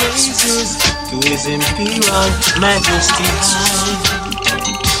gives praises to His Imperial Majesty high.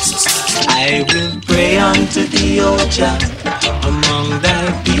 I will pray unto Thee, O Jah, among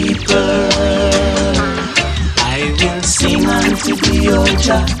Thy people. I will sing unto Thee, O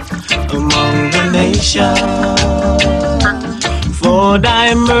Jah, among the nations. For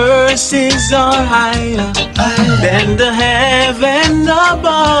Thy mercies are higher than the heaven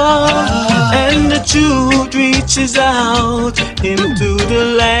above, and the truth reaches out into the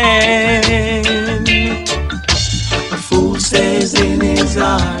land. A fool says in his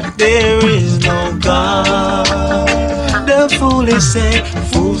heart, there is no God. The foolish say,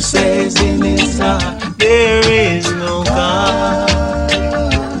 fool says in his heart, there is no God.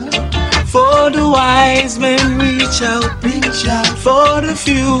 For the wise men reach out for the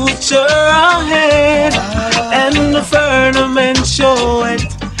future ahead, and the firmament showeth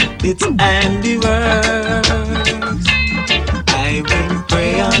its handiworks. I will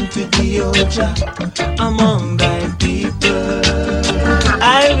pray unto Thee, O Jah, among Thy people.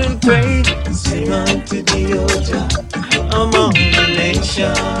 I will pray, sing unto Thee, O Jah, among the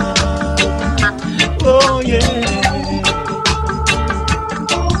nations. Oh yeah.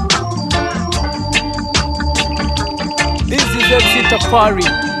 This is MC Tafari,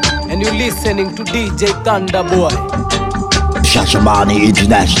 and you're listening to DJ Thunderbwoy. Shashamane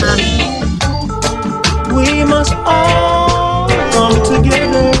International. We must all come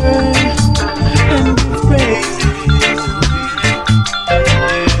together and praise.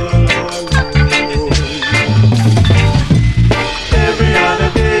 Every other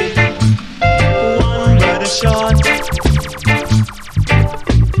day, one brother shot.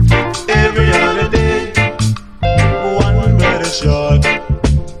 Every other day, one brother shot.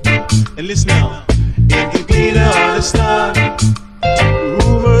 And listen now, it could be the other star.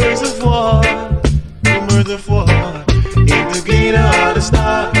 Rumors of war. It could be the other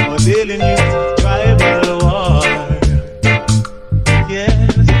star. Or dealing you tribal war.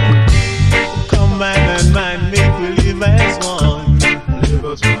 Yes. Come man and man, make we live as one. Live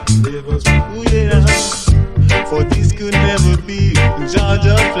as one. Ooh, yeah. For this could never be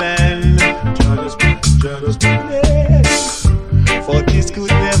Georgia plan. Yes. For this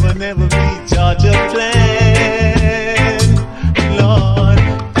could never be Georgia plan. Lord,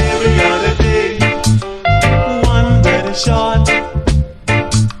 every other day, one better shot.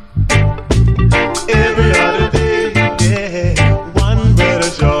 Every other day, yeah, one better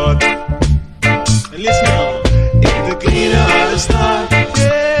shot. And listen now, if the cleaner of the start,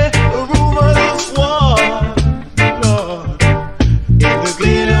 yeah, a rumor of war. Lord, if the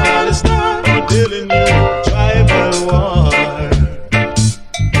cleaner of the start, I'm telling you, tribal war.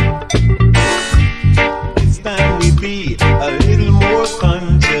 It's time we be a little more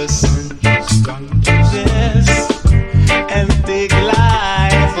conscious. Yes, and take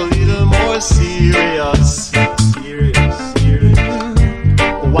life a little more serious.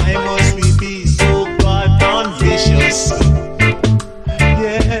 Why must we be so goddamn vicious?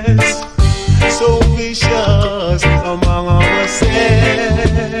 Yes, so vicious among ourselves.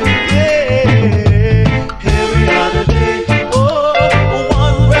 Yeah, every other day, oh,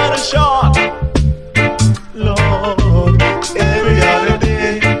 one brother shot. Lord, every other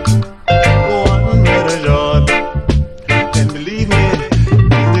day, one brother shot. And believe me,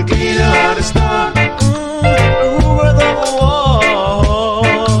 the cleaner of the star,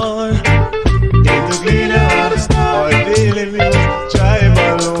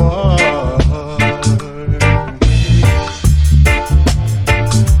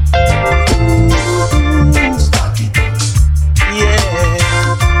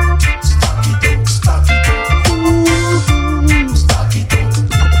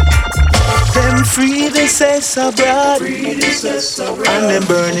 and them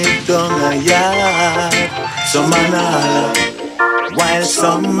burn it down a yard. Some man a holler, while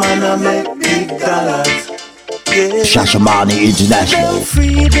some man a make big dollars. Yeah. Shashamane International. Them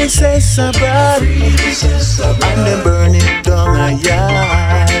free the Sess abroad, and them burn it down a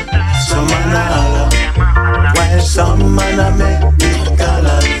yard. Some man a holler, while some man a make big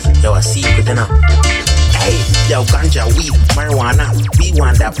dollars. Yo, a secret enough. Hey, yo, ganja, weed, marijuana. We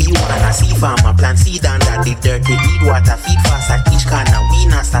wanna see farmer plant seed under the dirty weed water. Feed fast at each corner. We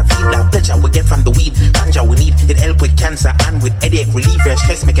not start feed that pleasure we get from the weed. Ganja we need, it help with cancer and with headache, relieve your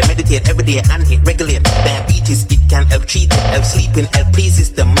stress, make it meditate every day and it regulate diabetes. It can help treat it, help sleeping, help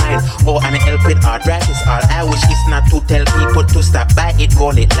pleases the mind. Or and it help with arthritis. All I wish is not to tell people to stop buy it,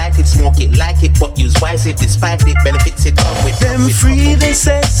 roll it, light it, smoke it, like it, but use wise it, despite it, benefits it come with. Them free the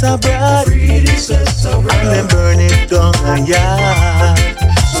Sess abroad, and them burn it down a yard.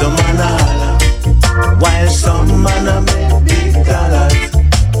 Some man a holler, while some man a make big dollars.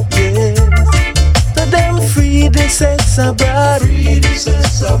 Yes, so them free the Sess abroad,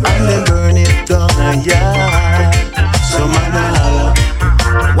 and them burn it down a yard. Some man a holler,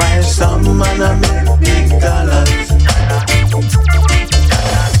 while some man a make big dollars.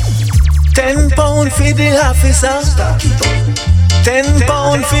 10 pound for the officer, 10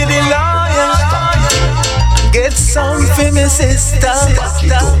 pound for the lawyer. Get some for me sister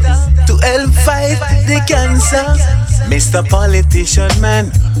to help fight the cancer. Mr. Politician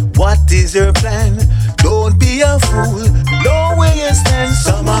man, what is your plan? Don't be a fool, know where you stand.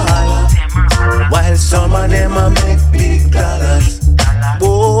 Some a holler, while some of them a make big dollars.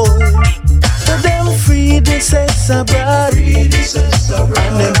 Boy, so them free the Sess abroad,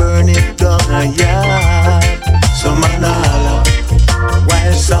 and they burn it down a yard. Some man a holler,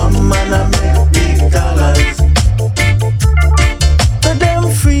 while some man a make big dollars. So them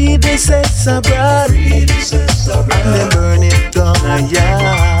free the Sess abroad, and they burn it down a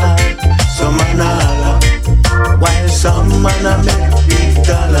yard. Some man a holler, while some man a make big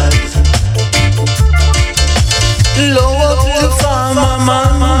dollars. Low up the farmer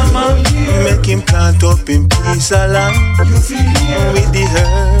man, make him plant up in peace along with the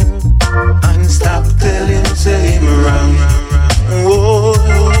herb, and stop telling say him wrong. Whoa,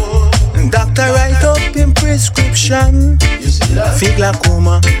 doctor write up in prescription, fig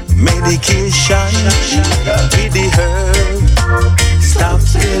glaucoma medication with the herb. Stop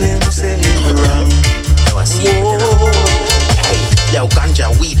telling say him wrong. Whoa. Yo, ganja,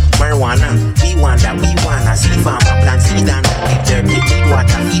 weed, marijuana. We wanna see farmer plant seed under the dirty weed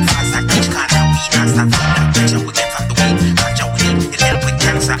water. Feed fast at each corner. We not stop feed that pleasure we get from the weed. Ganja we need, it help with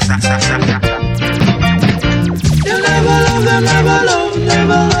cancer.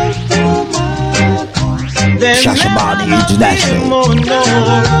 Shashamane International.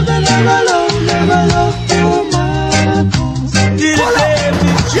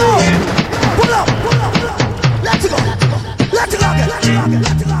 Pull up. Let's go.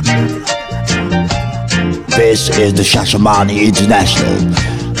 This is the Shashamane International,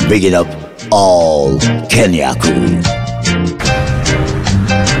 bigging up all Kenya crew.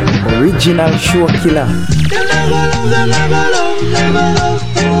 Original show killer.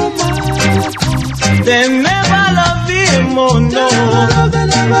 They never love him, oh no.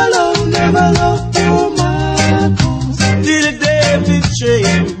 Never love woman. Till the day betray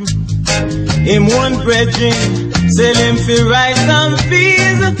him one brethren, sell him for rice and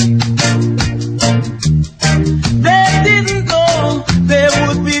peas. They didn't know there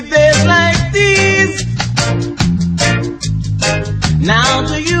would be days like these. Now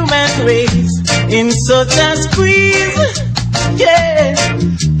the human race in such a squeeze. Yeah,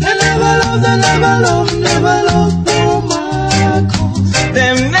 they never love woman.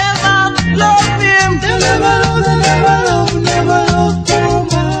 Them never love him. They never love woman.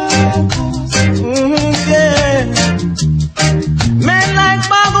 Yeah. Men like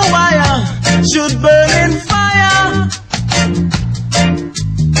barbed wire should burn in fire.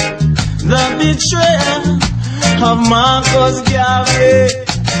 The betrayer of Marcus Garvey.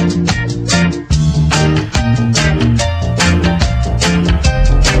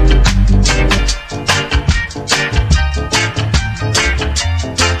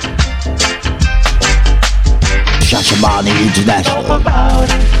 Shashamane International.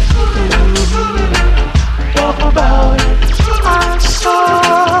 Talk about it. I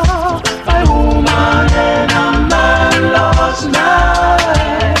saw my woman and a man last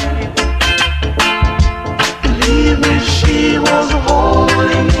night. Believe me, she was holding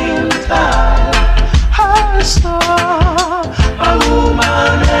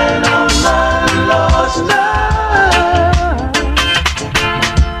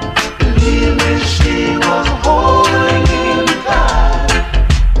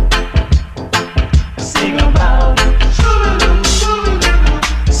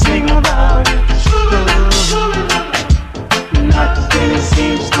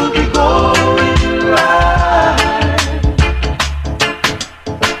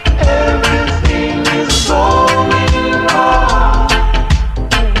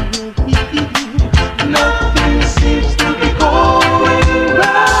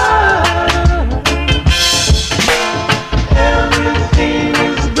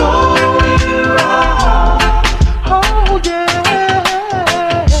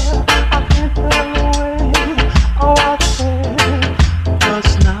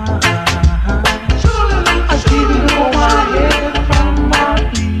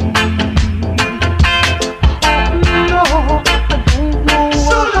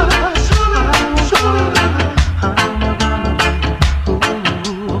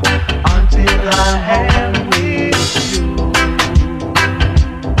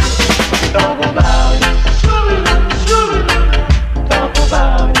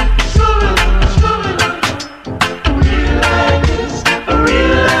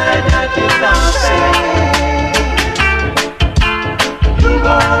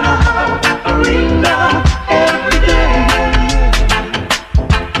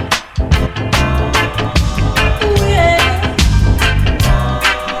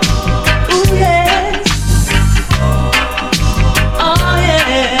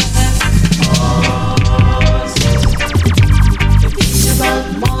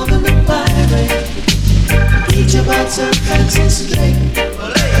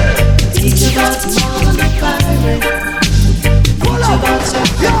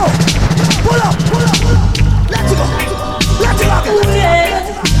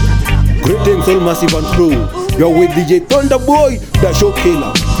Soul Massive and crew. You're with DJ Thunderbwoy, the show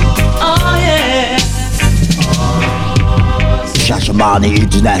killer. Oh yeah. Shashamane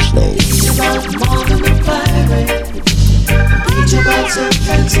International. Teach about more than a pirate. Teach about St.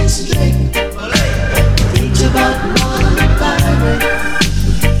 Francis Drake. Teach about more than a pirate.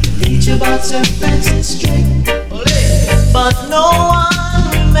 Teach about St. Francis Drake. But no one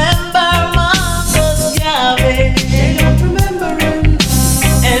remember Marcus Garvey. They don't remember him.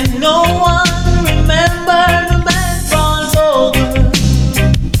 And no one remember the man from Logan.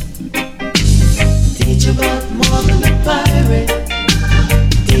 Teach about more than a pirate.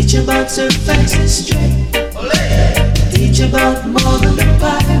 Teach about Sir Francis Drake. Teach about more than a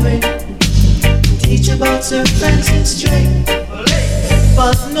pirate. Teach about Sir Francis Drake.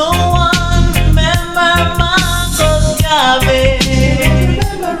 But no one remember Marcus Garvey.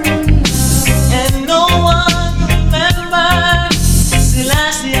 And no one remember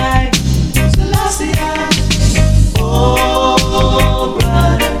Selassie. Oh,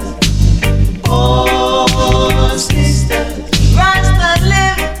 brothers. Oh, sisters. Rise and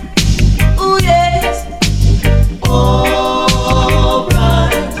live. Oh, yes. Oh,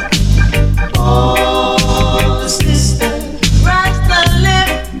 brothers. Oh, sisters. Rise and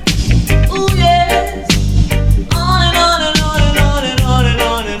live. Oh, yes. On and on and on and on and on and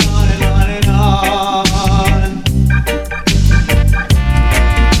on and on and on and on.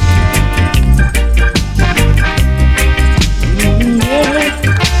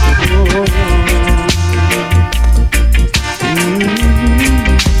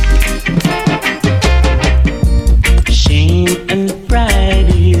 Shame and pride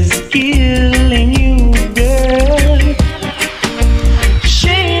is killing you, girl.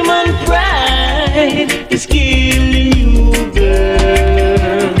 Shame and pride is killing you,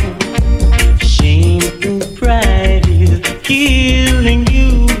 girl. Shame and pride is killing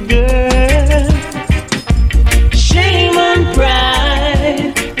you, girl. Shame and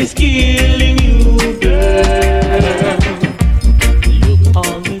pride is killing you, girl. Look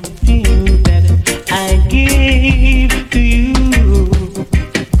all the things that I gave to you.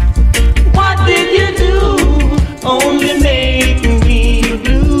 What did you do? Only make me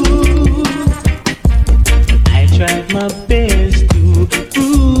blue. I tried my best to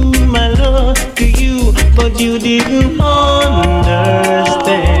prove my love to you, but you didn't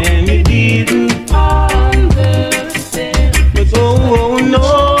understand. You didn't understand. But oh no,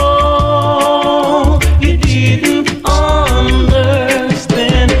 you didn't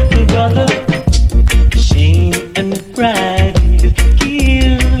understand, brother. Shame and pride is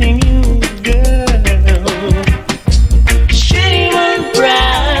killing you, girl. Shame and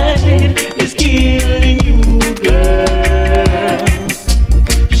pride is killing you, girl.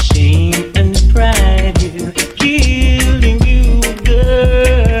 Shame and pride is killing you,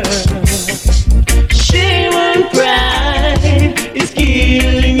 girl. Shame and pride is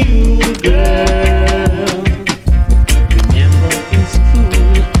killing you, girl. Remember in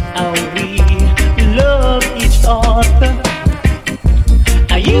school how we loved each other.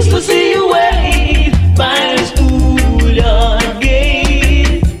 I used to see you wait by the schoolyard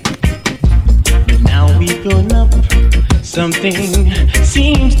gate. Now we grown up, something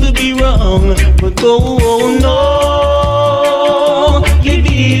seems to be wrong. But oh no, you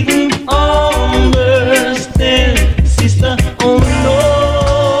didn't understand, sister. Oh no,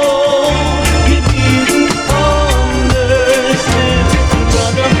 you didn't understand,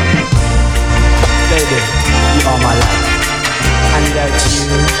 brother. Baby, you are my life. And without you,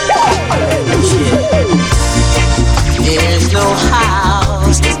 There's no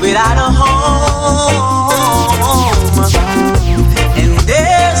house without a home, and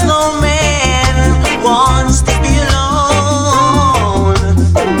there's no man who wants to be alone.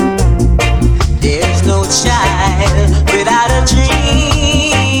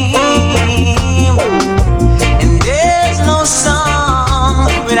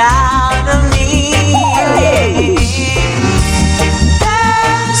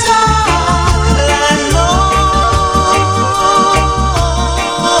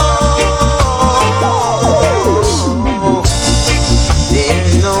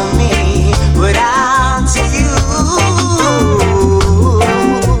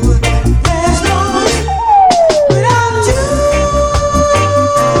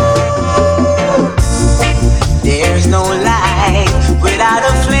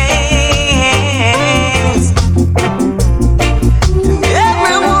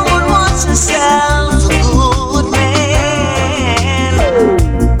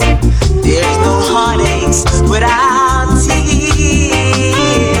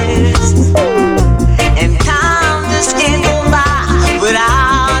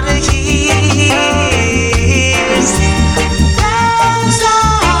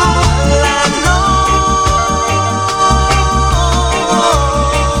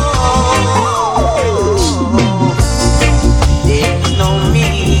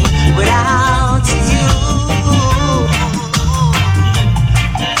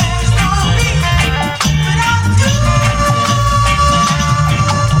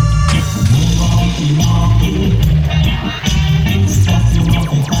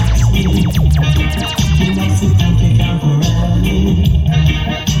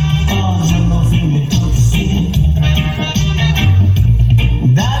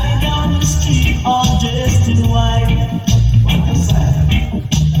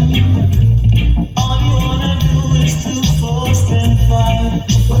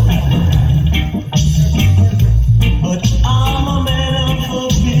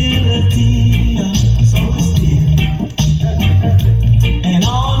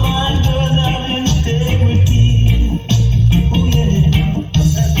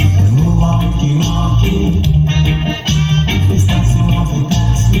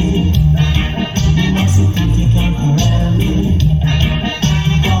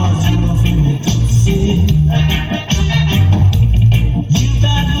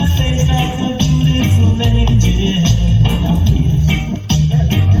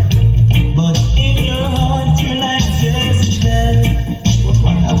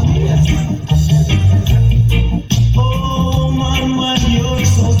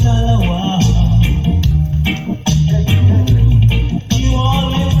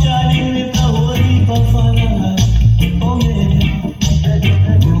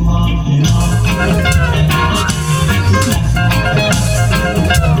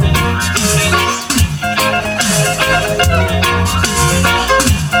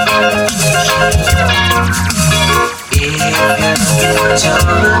 for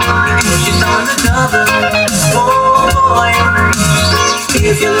trouble, because you found the double. Oh boy,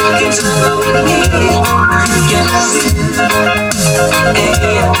 if you're looking trouble with me, you can have it. Hey,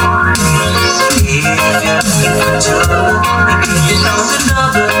 if you're looking for trouble, because you found the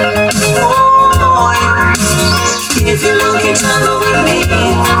double. Oh boy, if you're looking trouble with me,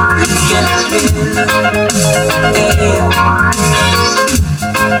 you can have it. Hey,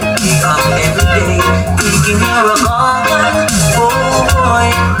 wake up every day, thinking you're a gone one. Oh boy,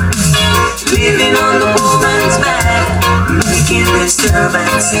 living on the woman's back, making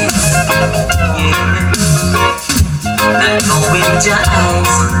disturbances. Yeah, not knowing your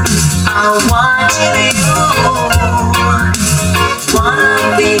eyes, I'm watching you. One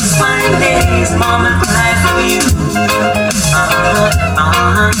of these fine days, mama cry for you.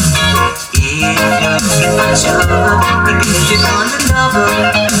 If you're looking for trouble, because you found the double.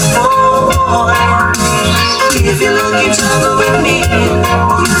 Oh boy, if you're looking trouble with me,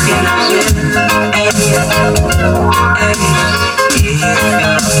 you cannot win. Hey, hey. If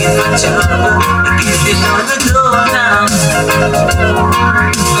you're looking for trouble, because you found the door now.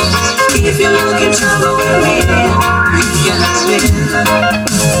 If you're looking trouble with me, you cannot win.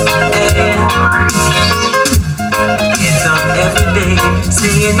 Hey. Get up every day,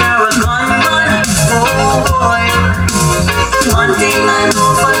 saying you're a gunman. Oh boy, one thing I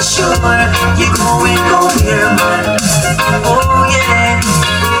know for sure, you're going nowhere, man. Oh yeah,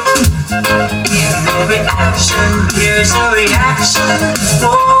 in every action, there's a reaction.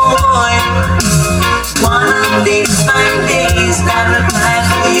 Oh boy, one of these fine days that will cry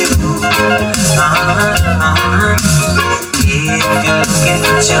for you. If you're looking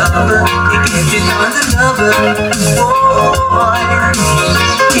for trouble, it gives you on the double. Oh boy,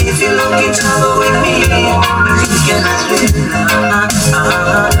 if you're looking trouble with me, you cannot win.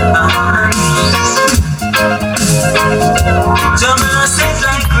 Jumping set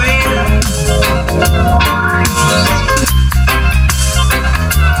like rain.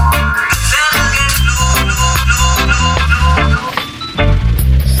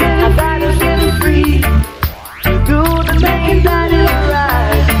 I gotta get free. Do the things that is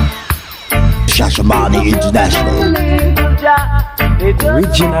right. Shashamane International.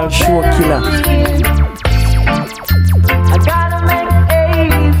 Original show killer. I gotta make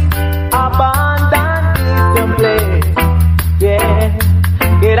A's abandon to play.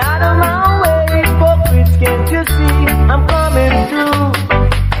 Yeah, get out of my way, hypocrites, can't you see I'm coming through?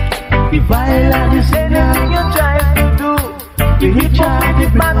 The violence anything you try to do, you try to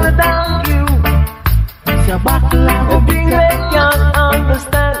battle down you. It's a battle of things they can't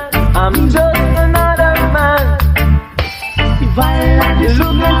understand. I'm just another man. The violence, you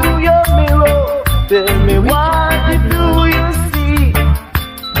look into your mirror, tell me what do you see?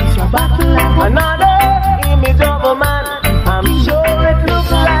 It's a battle of another image of a man. I'm sure it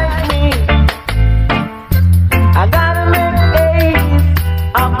looks like me. I gotta make A's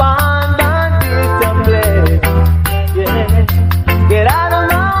abandon discipline. Yeah, get out of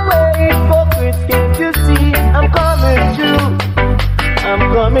my way, hypocrites, can't you see I'm coming through? I'm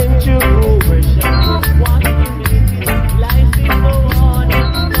coming through. Life is so hard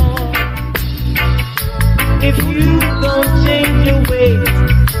and hard. If you don't change your ways,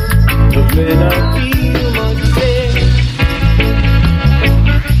 the penalty you must pay.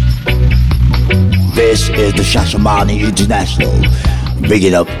 This is the Shashamane International,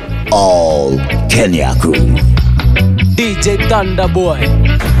 bigging up all Kenya crew. DJ Thunderbwoy.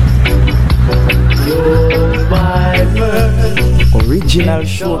 You're my bird. Original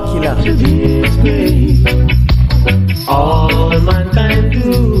show killer. All mankind do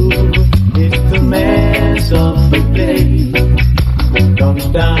is to mess up the place. Comes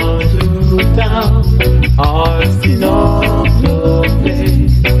down to town, or sin up your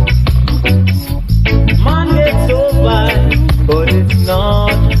place. Man gets so bad, but it's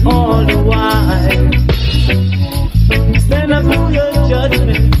not all the while. Stand up to your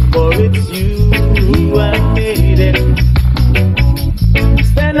judgment, for it's you who have made it.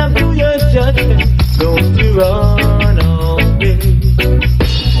 Stand up to your judgment, don't you run away.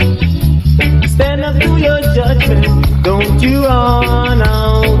 Stand up to your judgment, don't you run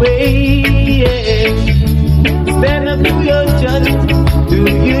away. Yeah. Stand up to your judgment, do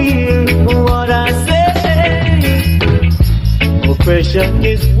you hear what I say? Oppression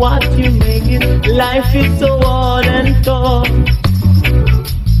is what you make it. Life is so hard and tough.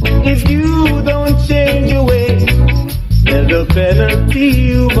 If you don't change your ways, there's a penalty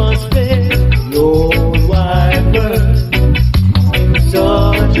you must pay. Your wife in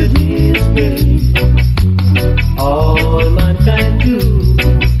such a disgrace. All mankind do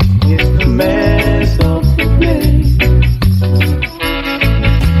is to mess up the place.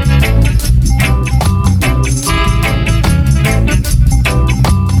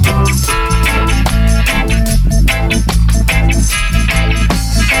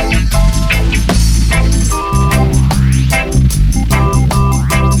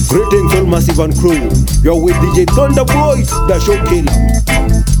 Greetings all Massive and crew. You're with DJ Thunderbwoy, the show killer.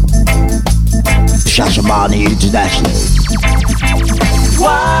 Shashamane International.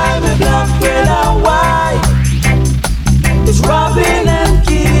 Why me black brother, why? It's robbing and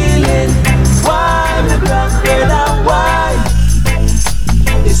killing. Why me black brother, why?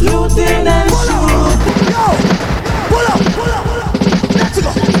 It's looting and shooting. Yo! Pull up! Let's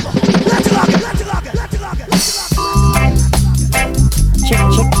go! Check,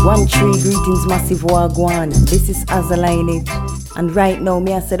 1-3, greetings, Massive Wagwan. This is Azalineage. And right now,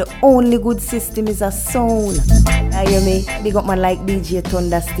 me I say the only good system is a sound. I hear me? Big up man like DJ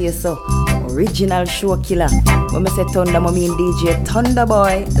Thunder stay so. Original show killer. When me say Thunder, I mean DJ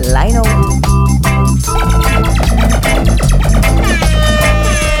Thunderboy. Line out.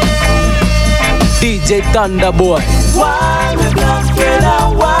 DJ Thunderboy. Why me black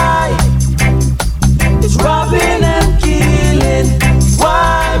brother, why? It's robbing and killing.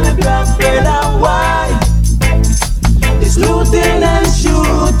 Why me black brother, why? It's looting and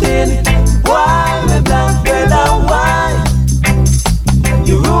shooting. Why me black brother, why?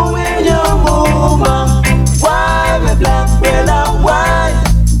 You ruin your woman. Why me black brother, why?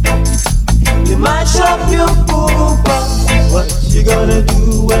 You mash up your pooper. What you gonna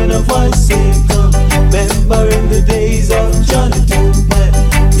do when a voice come? Remember in the days of Johnny man.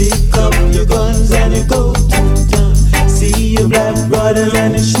 Pick up your guns and you go to town. See your black brothers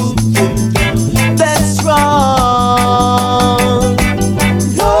and you shoot them down. That's wrong.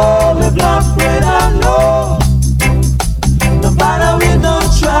 No, me black brother, no. No matter we no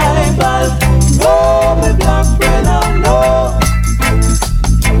tribal. No, me black brother, no.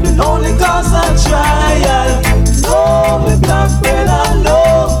 It only cause a trial. No, me black brother, no.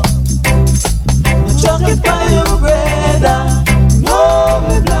 Chuck it by your brother. No,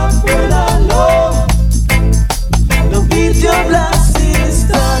 me black brother, no. Don't beat your black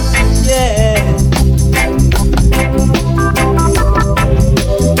sister, yeah.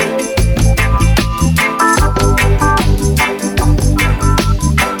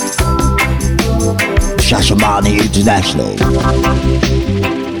 Shashamane International.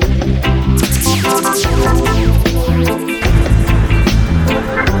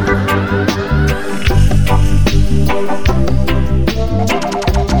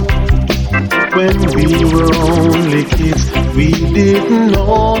 When we were only kids, we didn't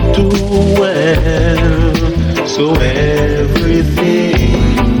know too well, so everything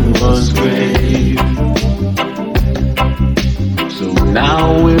was great. So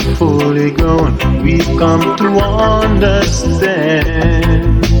now we're fully grown, we've come to understand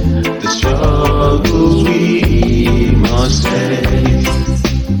the struggles we must face.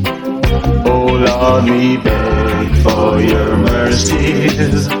 Oh Lord, we beg for your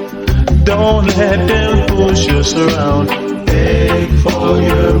mercies. Don't let them push us around. Beg for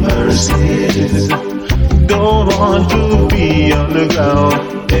your mercies. Don't want to be on the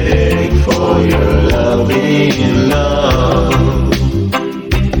ground. Beg for your loving love.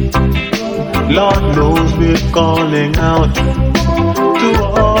 Lord knows we're calling out to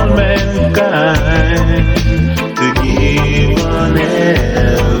all mankind to give an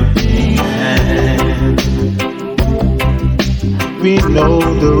helping hand. We know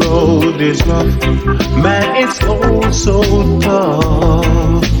the road is rough, man, it's oh so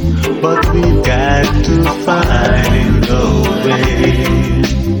tough, but we've got to find a way.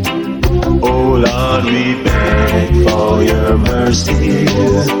 Oh Lord, we beg for your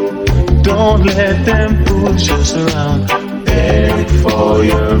mercies. Don't let them push us around. Beg for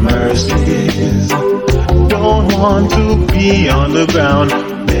your mercies. Don't want to be on the ground.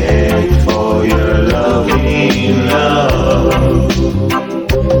 Beg for your loving love.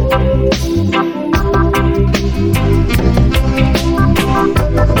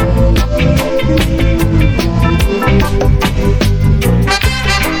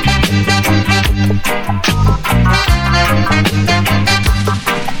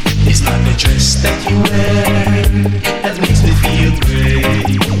 It's not the dress that you wear that makes me feel great.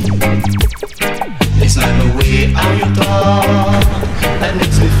 It's not the way how you talk that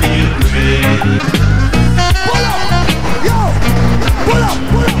makes me feel great. Pull up, yo, pull up,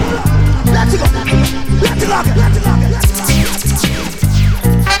 pull up, pull up. Let's go, let's rock it, let's rock it.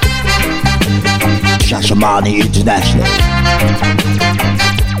 Shashamane International.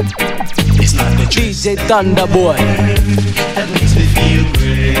 It's not the DJ Thunderboy. That makes me feel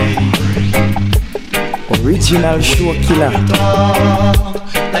great. Original show killer.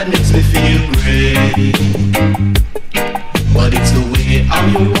 That makes me feel great. But it's the way how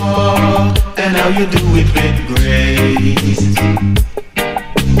you walk and how you do it with grace.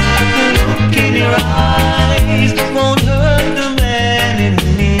 The look in your eyes won't hurt the man in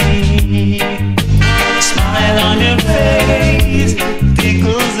me.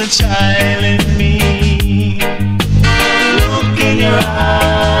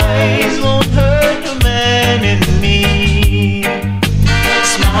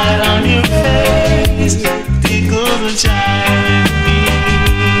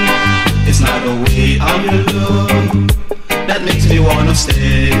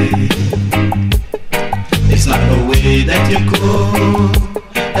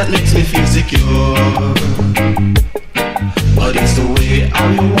 insecure. But it's the way how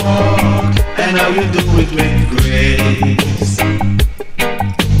you walk and how you do it with grace.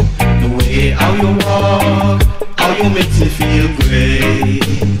 The way how you walk, how you make me feel great.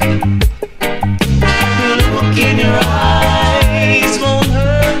 The look in your eyes won't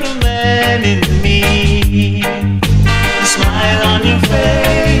hurt the man in me. The smile on your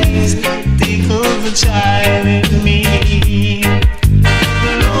face tickles the child in me.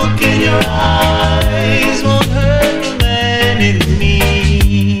 The look in your eyes won't hurt the man in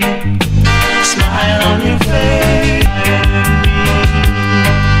me. The smile on your face.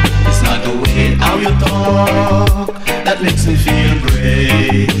 It's not the way how you talk that makes me feel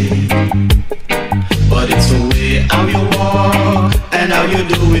great, but it's the way how you walk and how you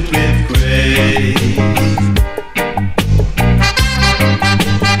do it with grace.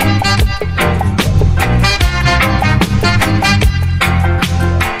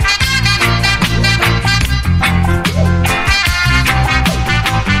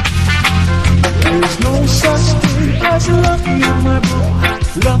 There's no such thing as lucky in my book.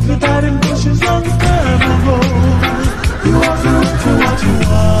 Lucky that in bushes long time ago. You have to look for what you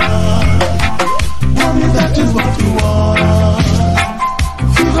want. Mommy, that is what you want.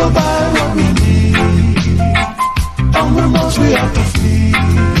 You go buy what we need. Hungry mouths we have to feed.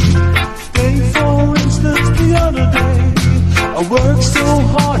 Take for instance the other day, I worked so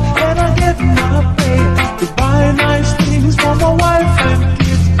hard and I get my pay to buy nice things for my wife and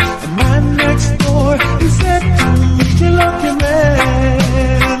kids. The man next door, he said to me, you lucky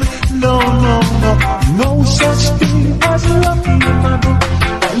man. No, no, no, no such thing as lucky in my book.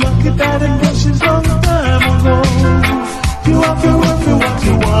 Lucky that in bushes long time ago. You have to work for what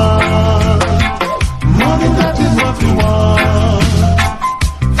you want. Money, that is what you want.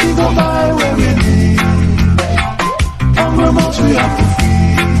 We go buy where we need. Hungry mouths we have to feed.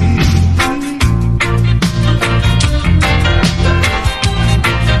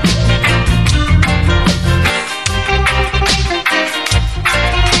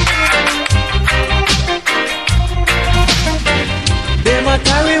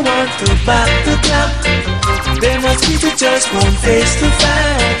 To back to clap. They must keep it just one face to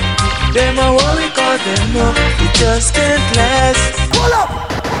fact. They might worry cause they know it just can't last. Pull up!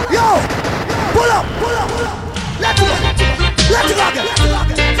 Yo! Pull up! Pull up! Let it go! Let it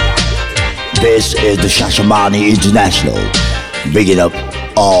go! This is the Shashamane International, bigging up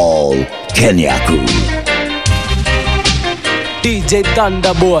all Kinarky. DJ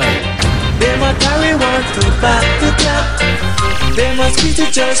Thunderbwoy. They might carry one to back to clap. They must treat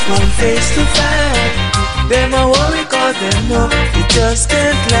it just one face to fact. They might worry cause they know it just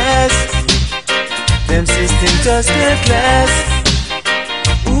can't last. Them systems just can't last.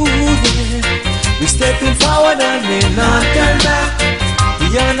 Ooh yeah, we stepping forward and we not turn back.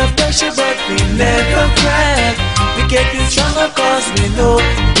 We under pressure but we never crack. We getting stronger cause we know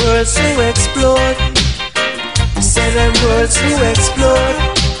worlds to explode. We say them worlds to explode.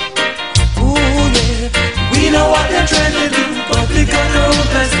 Ooh yeah, we know what they're trying to do, but we got no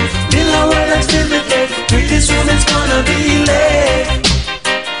plans. Build a world that's filled with hate. Pretty soon it's gonna be late.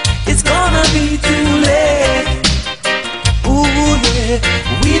 It's gonna be too late. Ooh yeah,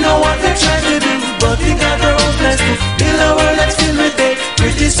 we know what they're trying to do, but we got our own plans to build a world that's filled with hate.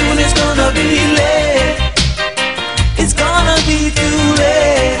 Pretty soon it's gonna be late. It's gonna be too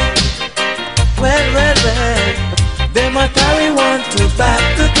late. Well, they might carry one to back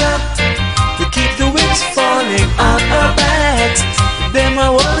the clap. To keep the whips falling on our backs. They might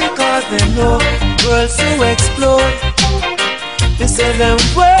worry cause they know worlds to explode. They say them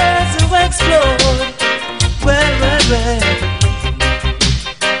worlds to explode. Well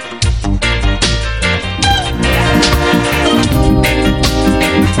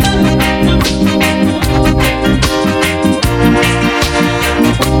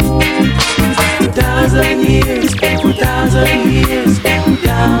 2,000 years, 2,000 years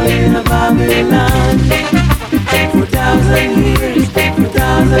down in Babylon. 4,000 years,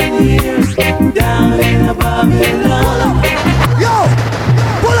 4,000 years down in Babylon. Yo!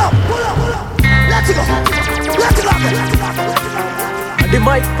 Pull up! Pull up! Pull up! Let's go! Let's go! The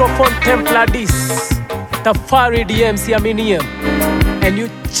microphone Templar this Tafari DMC Aminium, and you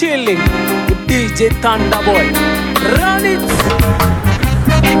chilling with DJ Thunderbwoy. Run it!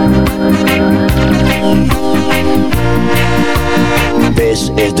 This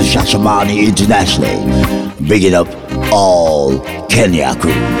is the Shashamane International, bigging up all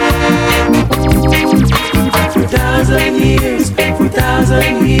Kinarky. 4,000 years,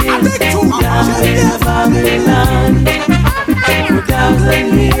 4,000 years down in Babylon.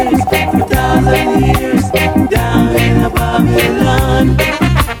 4,000 years, 4,000 years down in Babylon.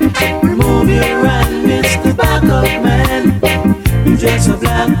 Moving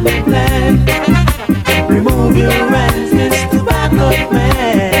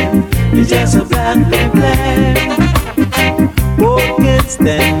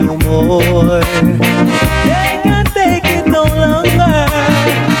boy. They can't take it no longer.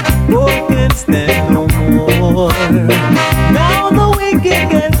 Both can stand no more. Now the wicked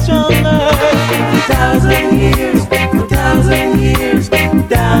get stronger. 1,000 years, 1,000 years,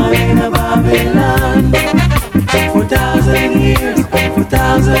 down in a Babylon. 4,000 years,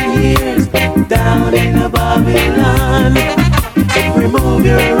 4,000 years, down in a Babylon. Remove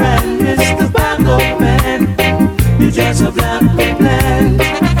your hand, it's tobacco man. You're just a black man.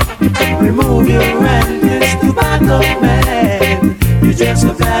 Remove your hand, it's tobacco man. You're just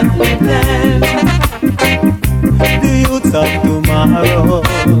a black man. The youth of tomorrow,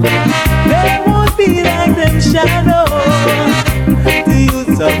 they won't be like them shadows. The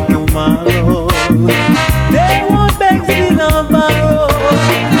youth of tomorrow, they won't beg, steal or borrow.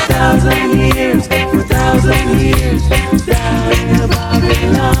 1,000 years, 1,000 years, down in the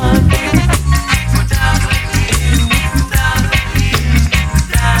Babylon. 1,000 years, 1,000 years,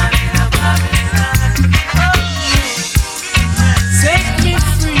 down in the Babylon. Set me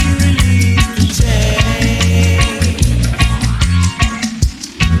free, release the chain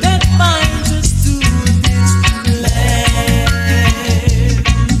that binds us to this land.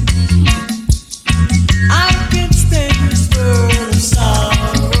 I can't stand this world of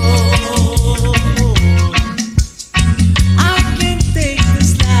sorrow. I can't take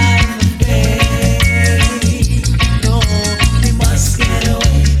this life of pain. No, we must get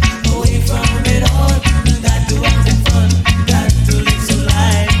away from it all. Got to have some fun, got to live some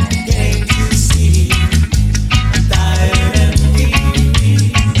life. Can't you see? I'm tired and weary.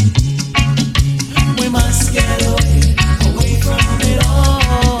 We must get away from it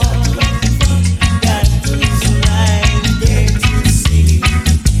all. Got to live some life. Can't you see?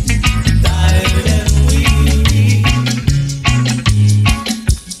 Tired and weary.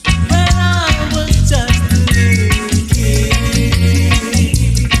 When I was just a little kid,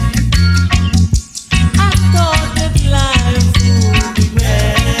 I thought that life would be grand.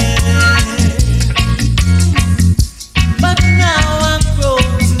 But now I'm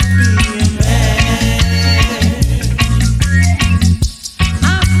grown to be a man. I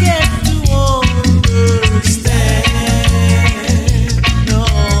get to understand. No,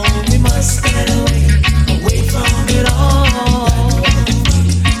 we must get away from it all.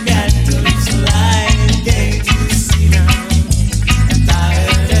 Got to live some life, can't you see now? I'm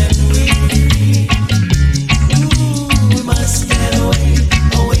tired and weary. Ooh, we must get away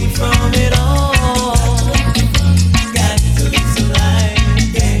from it all. Got to live some life,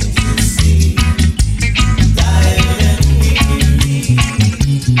 can't you see? I'm tired and weary.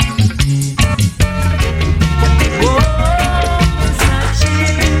 Whoa, such a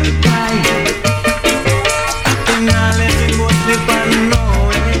guy. And I let him go slip and no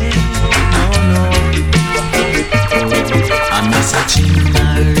way. No. I'm not searching, I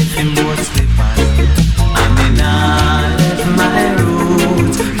let him go slip and I mean I left my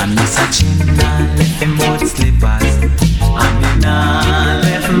roots. I'm not searching, I let him go slip and I mean I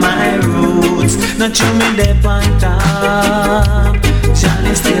left my roots. Not you me deep on top. Chant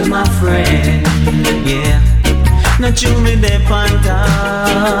is still my friend, yeah. Not you me deep on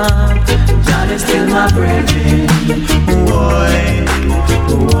top. Chant is still my brethren. Boy.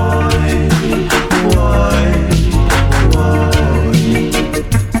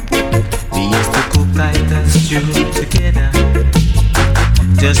 We used to cook like a stew together,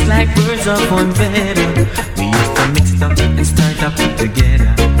 just like birds of one feather. We used to mix up and start up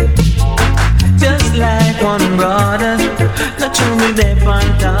together, just like one brother. Not you me deep on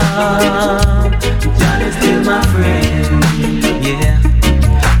top. John is still my friend, yeah.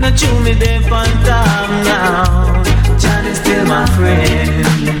 Not you me deep on top now. John is still my friend.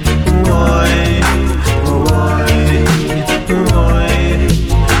 Boy.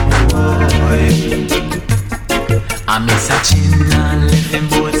 I miss a chin and left them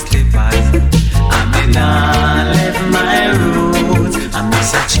both slippers. I mean I left my roots. I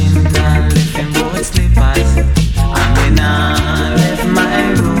miss a chin and left them both slippers. I mean I left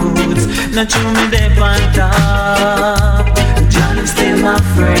my roots. Not you me deep on top. John is still my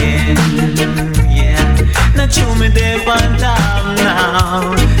friend, yeah. Not you me deep on top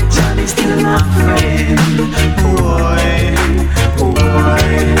now. John is still my friend. Boy.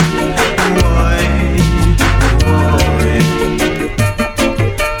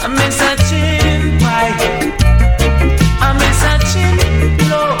 I miss a chin pie. I miss a chin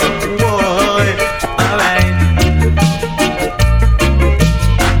blow, boy. Alright.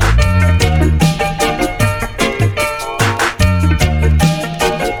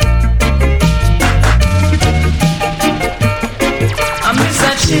 I miss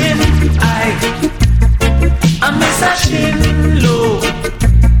a chin high. I miss a chin low.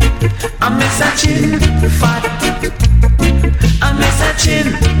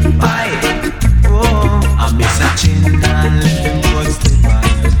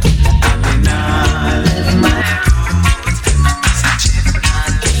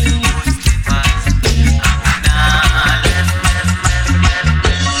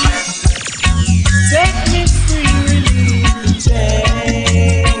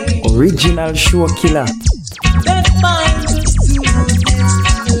 Original show killer. That binds us to this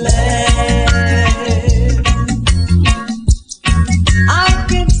land. I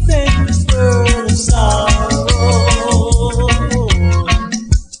can stand this world of sorrow.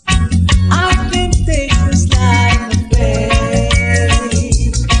 I can take this life of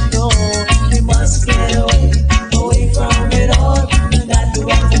pain. No, we must get away from it all. Got to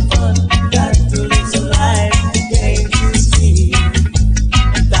have some fun, got to live some life. The game is sweet,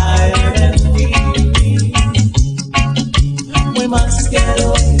 tired and weary. We must get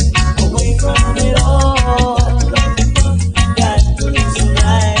away from it all. Got to live some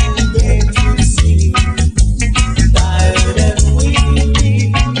life. The game is sweet, tired and weary.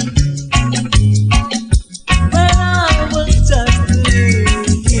 When I was just a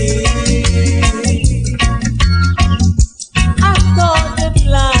little kid, I thought that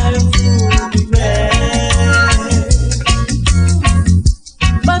life would be great,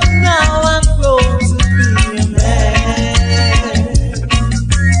 but now I'm grown to be a man.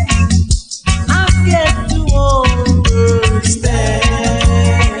 I get to understand.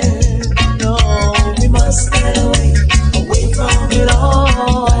 No, we must get away from it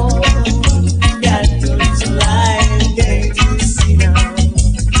all. Got to live some life, get to see now.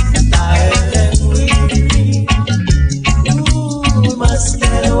 Tired and weary. We must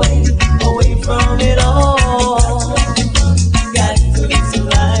get away from it all. Got to live some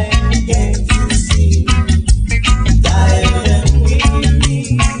life, get to see. Tired and weary.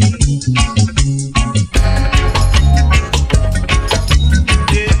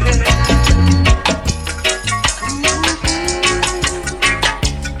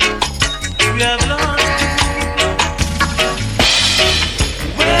 We have lost.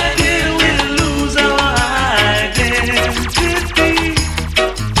 Where did we lose our identity?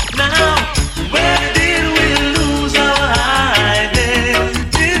 Now, where did we lose our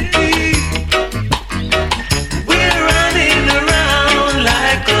identity? We're running around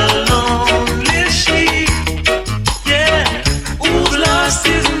like a lonely sheep. Yeah, who's lost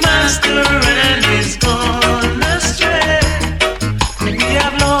his master and is gone astray? We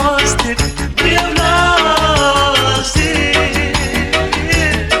have lost it. We have lost it.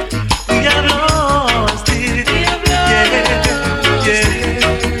 We have lost it. Yeah, yeah.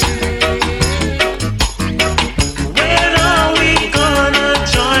 When are we gonna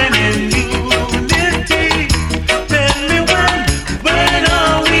join in unity? Tell me when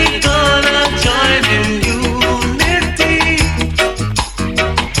are we gonna join in unity?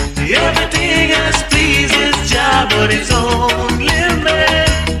 Everything else pleases Jah, but it's only man.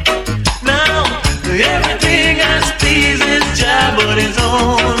 Now, everything else pleases Jah, but it's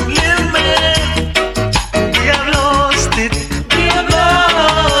only man. We have lost it. We have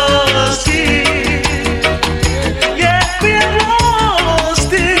lost it. Yeah, we have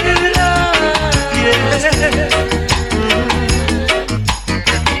lost it. Yeah.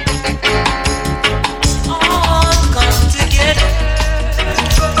 All come together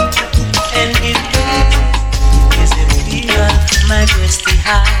and in His imperial majesty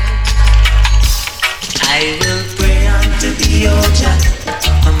high. I will pray unto thee, O Jah,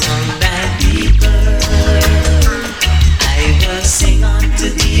 among thy people. I will sing unto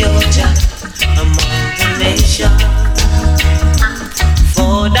thee, O Jah, among the nations.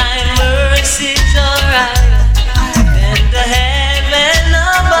 For thy mercies are higher than the heaven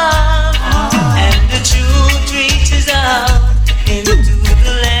above, and the truth reaches out into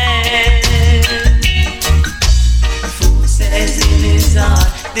the land. Fool says in his heart,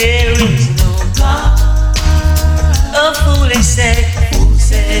 there is no God. A foolish said, who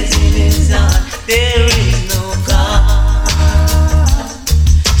says in his heart, there is no God.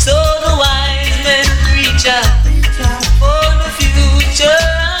 So the wise men reach out for the future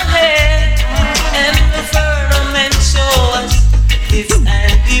ahead, and the firmament shows its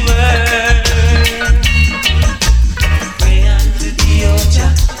handiwork. Pray unto thee, O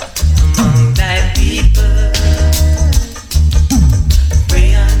Jah, among thy people. Pray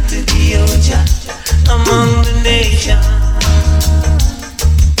unto thee, O Jah, among the nations.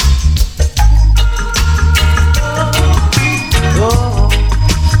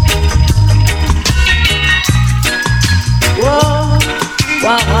 Wow,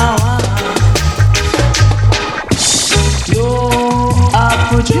 wow, wow. No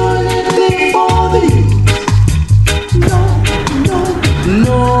opportunity for the youth.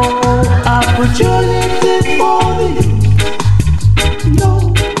 No opportunity for the youth. No.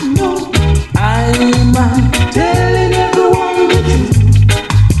 I'm telling everyone the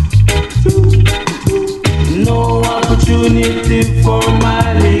truth. No opportunity for my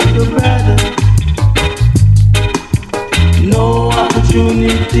little brother. No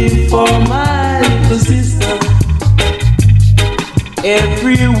opportunity opportunity for my little sister.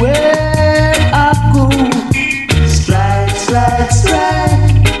 Everywhere I go, strike, strike,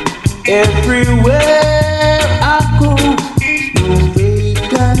 strike. Everywhere I go, no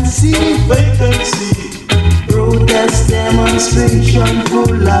vacancy, vacancy. Protest demonstration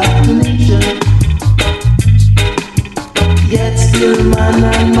full of nation. Yet still man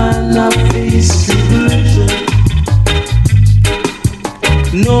and man a face tribulation.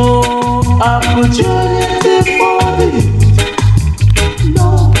 No opportunity for the youth. No,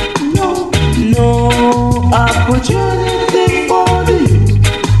 no, no opportunity for the youth.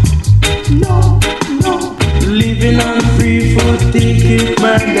 No, no. Living on free food ticket,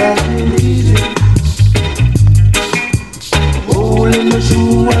 man, that ain't easy. Hole in my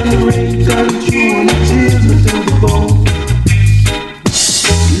shoe and the rain comes through and it chills me to the bone.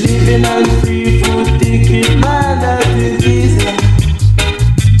 Living on free food ticket, man, that ain't easy.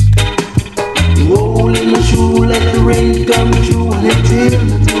 Hole in my shoe, let the rain come through and it chills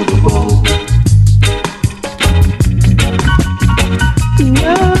me to the bone.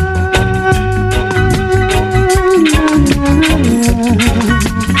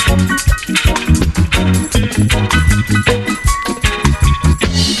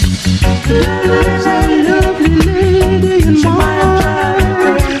 There's a lovely lady in my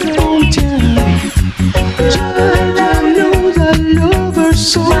hometown. I know I love her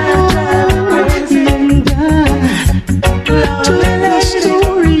so. And I tell the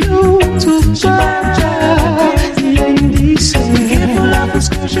story to find. And he said,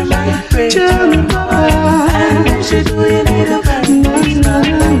 tell me why.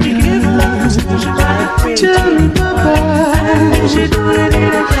 Tell me why.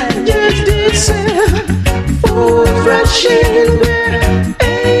 Just this full rushing where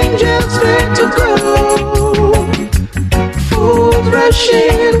angels went to go. Full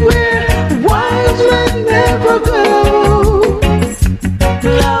rushing where wise men never go.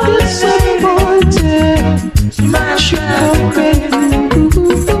 Disappointed, my child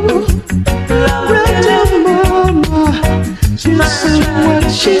mama,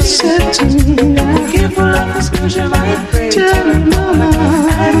 she said to me, careful of the scripture, my friend. Tell me, mama,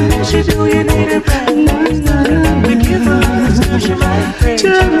 I she do you need a friend. Be careful of the scripture, my friend.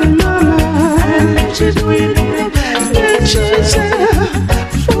 Tell me, mama, I she do you need a friend. Then she said,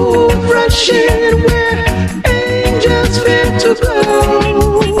 full rushing where angels fear to go.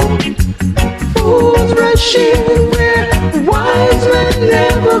 Full rushing where wise men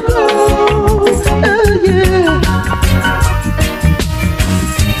never go. Yeah.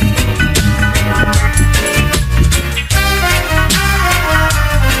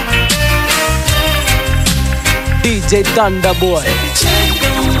 DJ Thunderbwoy.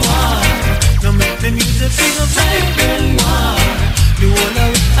 No make the music feel like and war. The one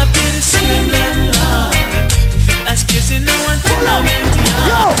I feel the same and Lord. As kissing no one pull up.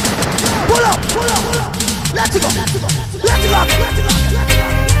 Yo, pull up, pull up, pull up. Let it go, let it go, let it rock, let it rock, let it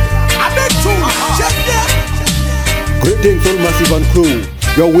rock. I bet you, check that. Greetings all Massive and crew.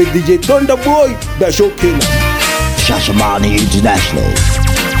 You're with DJ Thunderbwoy, the show killer. Shashamane International.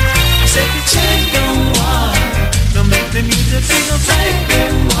 Set the change don't war. No make the music feel like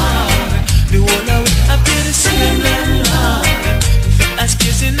and war. The one I feel the same and Lord. As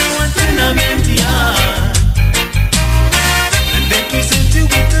kissing no one tenement yard. And then present you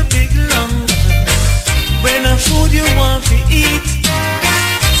with a big long gun. When a food you want to eat,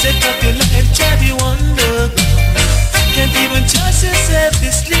 set up your life, try the wonder. Can't even trust yourself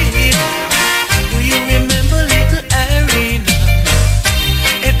to sleep. Do you remember little Irene?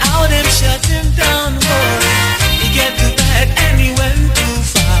 And how them shut him down, boy. He get too bad and he went too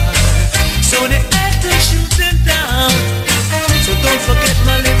far. So they had to shoot him down. So don't forget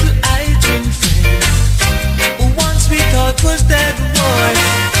my little Irene friend, who once we thought was dead, boy.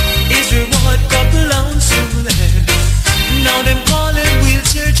 His reward couple ounce of lead. Now them call him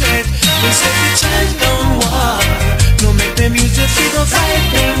wheelchair dread. We said the child don't war. No make them use the figure fight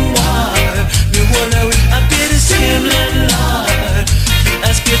them war. The whole of it appear the same landlord.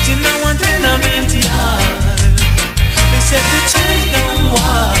 As getting no one tenement yard. They said the child don't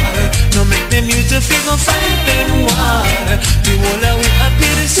war. No make them use the figure fight them war. The whole of it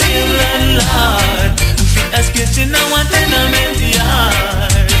appear the same landlord. As getting no one tenement yard.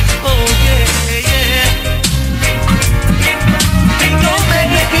 Oh yeah, yeah. Don't make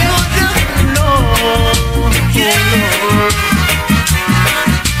me use the no. Yeah, no.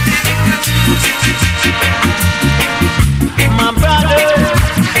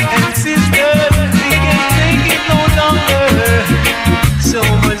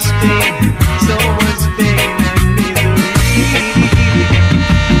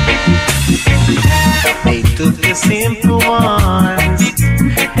 simple ones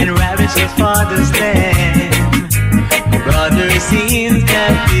and ravish his father's land. Brothers in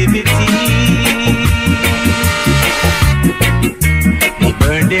captivity, they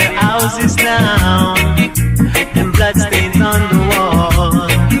burn their houses down and bloodstains on the wall.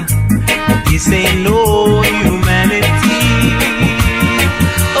 This ain't no humanity.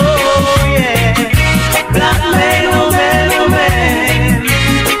 Oh yeah, black man, oh man, oh man,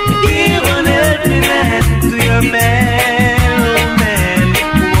 give an helping hand to your man, oh man,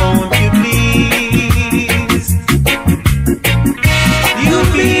 won't you please? You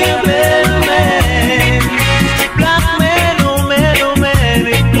be a better man, black man, oh man, oh man,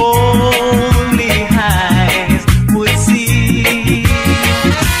 if only eyes would see,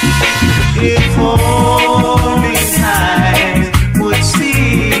 if only eyes would see.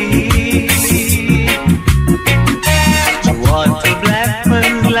 To what the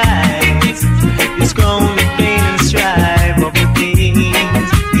Blackman's life is only pain and strife of the things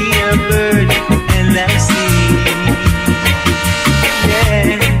he have heard and have seen. Yeah,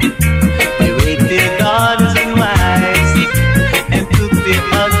 they raped their daughters and wives and took their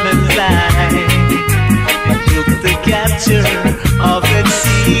husband's life and took the capture of that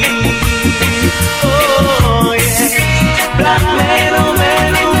sea. Oh yeah, black man, oh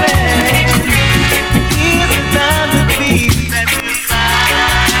man, oh man, here's the time to be that we fight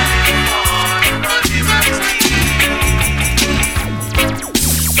for liberty.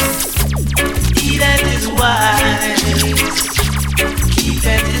 He that is wise,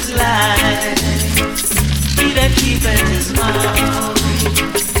 keepeth his life. He that keepeth his mouth,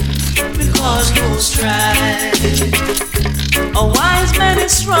 because no strife. A wise man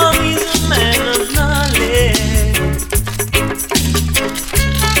is strong, he's a man of knowledge.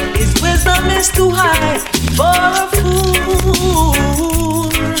 His wisdom is too high for a fool.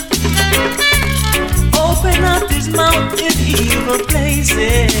 Open up his mouth in evil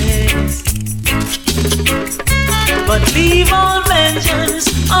places, but leave all vengeance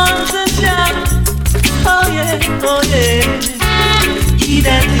unto Jah. Oh yeah, oh yeah. He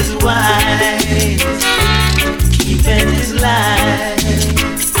that is wise, keepeth his life.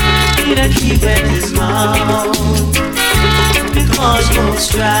 He that keepeth his mouth, because no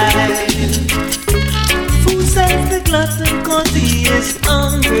strife. Food says the glutton, 'cause he is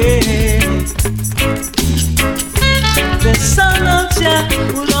hungry. The son of Jah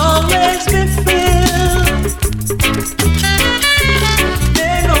will always be filled.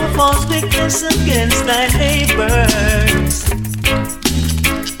 There no false witness against thy neighbors.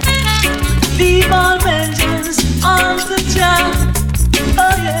 Leave all vengeance unto Jah.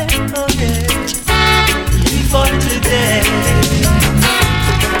 Oh yeah, oh yeah. Live for today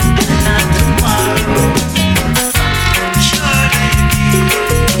and not tomorrow. Surely.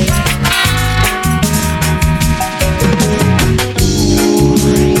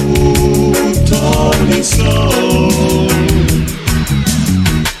 Ooh, told me so.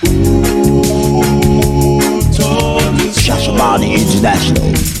 Ooh, told me so. Shashamane International.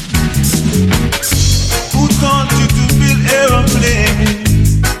 Who taught you to build aeroplanes?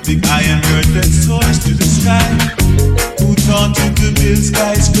 Big iron curtain soars to the sky. Who taught you to build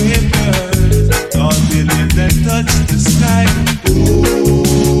skyscrapers? Tall buildings that touch the sky. Who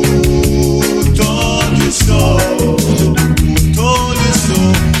told you so? Who told you so?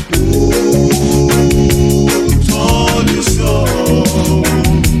 Who told you so?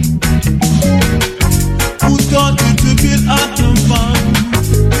 Who taught you to build atom bombs?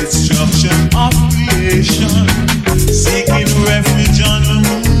 Destruction of creation, seeking refuge on the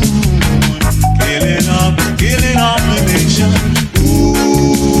moon, killing up the nation. Who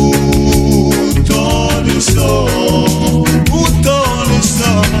told you so? Who told you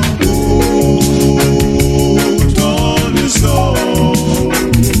so? Who told you so?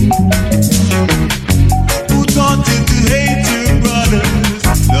 Who taught you to hate your brothers,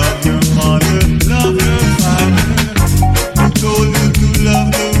 love your mother, love your father? Who told you to love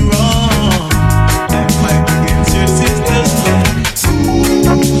the wrong and fight against your sisters? Who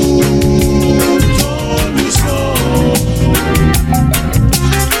told you so?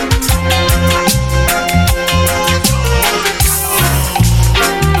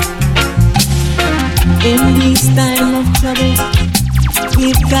 In these time of trouble,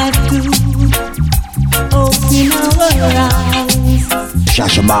 we've got to open our eyes.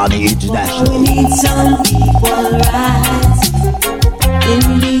 Shashamane International. We need some equal rights. In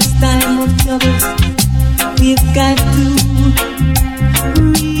these time of trouble, we've got to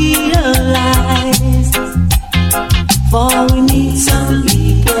realize. For we need some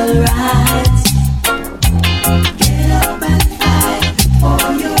equal rights. Get up and fight for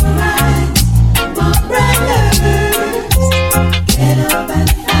your rights, my brothers.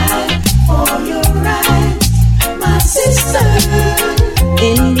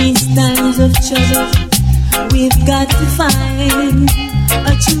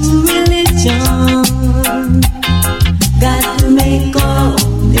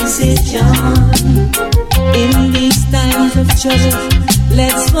 each other,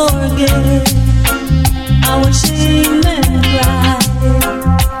 let's forget our shame and pride,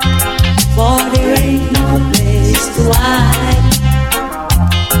 for there ain't no place to hide.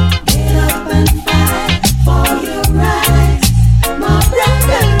 Get up and fight for your rights, my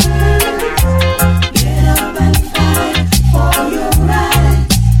brother. Get up and fight for your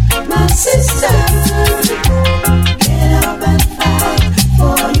rights, my sister. Get up and fight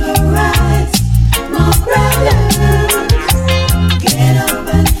for your rights, my brother. Get up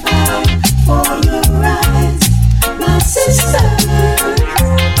and fight for your rights, my sister.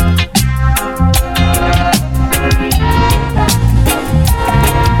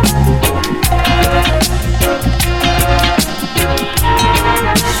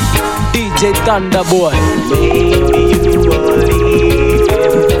 DJ Thunderbwoy. Maybe you are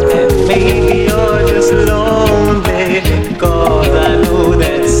leaving, and maybe you're just lonely, 'cause I know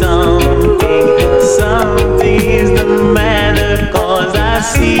that something is the matter, 'cause I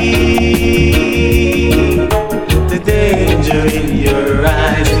see the danger in your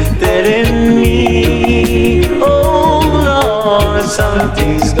eyes telling me, oh Lord,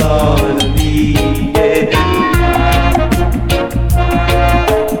 something's gonna be, yeah.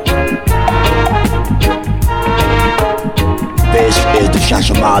 This is the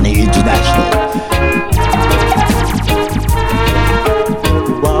Shashamane International.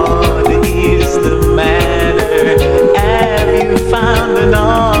 What is the matter? Have you found an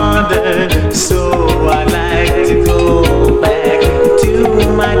order? So I'd like to go back to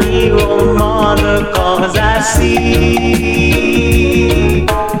my dear old mother, 'cause I see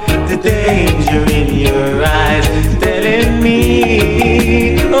the danger in your eyes telling me,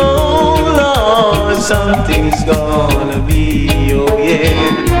 oh Lord, something's gonna be, oh yeah.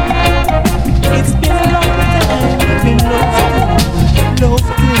 It's been a long time, been love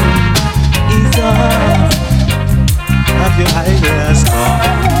is off of your eyeglass on.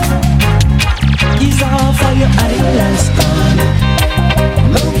 Is off of your eyeglass on.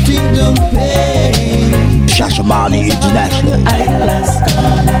 Loving the pain. Shashamane International. Eyeglass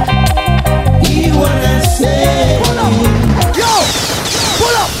on. Hear what I say. Yo!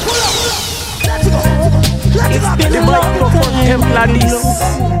 Pull up! It's been the microphone Templadis,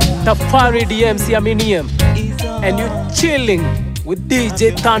 Tafari DMC Aminium, and you chilling with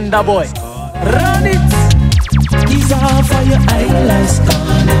DJ Thunderbwoy. Run it! He's off for your eyeglass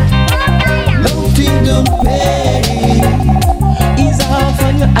gone. Loving the pain. He's off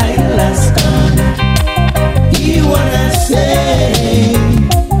for your eyeglass gone. Hear what I say.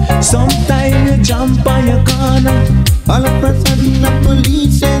 Sometimes you jump on your corner. All of us are the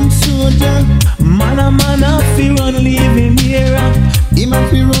police and soldier. Man, I feel run leave him here. He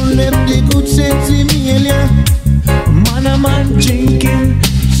must be run left the good sense in here. Man drinking,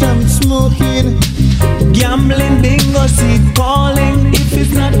 some smoking, gambling, bingo, seat calling. If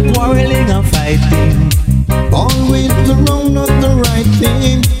it's not quarreling or fighting, always the wrong, not the right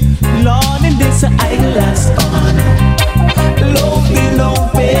thing. Lord, in this eyeglass on, love me no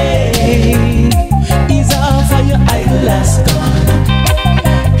pain. Is off for your eyeglass gone.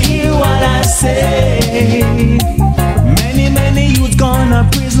 Hear what I say. Many youth gone to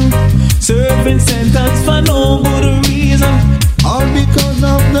prison, serving sentence for no good reason. All because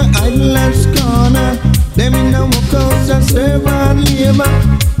of the eyeglass corner. Them in the workhouse and serve hard labor.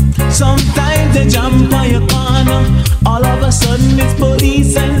 Sometimes they jump on your corner. All of a sudden it's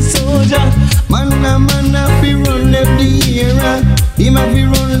police and soldier. Man, if he run left the era, he might be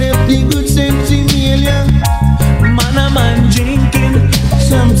run left the good sense in here. Man drinking,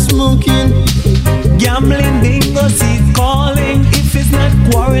 some smoking, gambling, bingo, seat calling. If it's not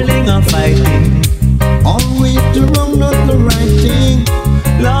quarreling or fighting, always the wrong, not the right thing.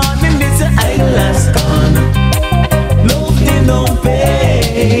 Lord, in this eyeglass corner, love they don't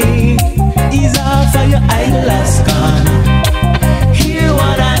pay. Is off for your eyeglass corner. Hear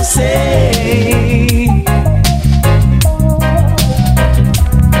what I say.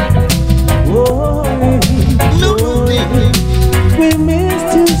 Oh, no, we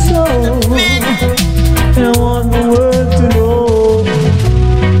missed you so. I want the world to know,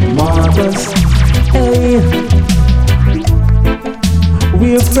 Marcus. Hey,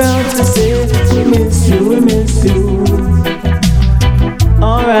 we're proud to say we miss you.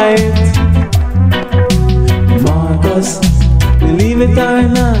 Alright, Marcus, believe it or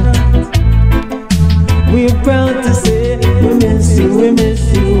not, we're proud to say we miss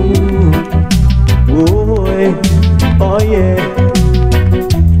you. Oh boy, oh yeah.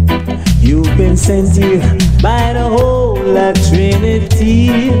 You've been sent here by the whole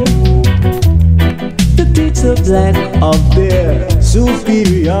Trinity to teach the black of their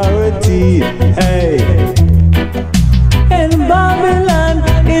superiority. Hey, and Babylon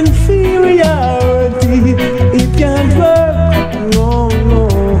inferiority. It can't work, no, no.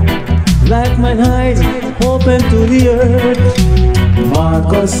 Like my eyes open to the earth.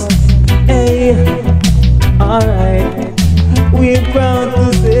 Marcus, hey, alright. We're proud to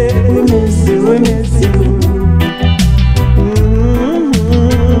say we miss you, we miss you.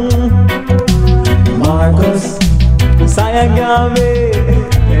 Marcus, Messiah Garvey,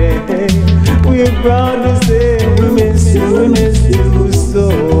 hey, hey. We're proud to say we miss you so.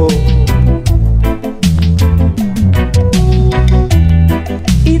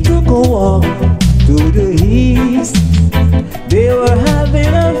 He took a walk to the east. They were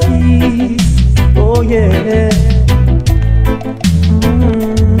having a feast. Oh yeah.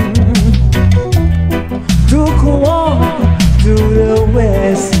 Took a walk to the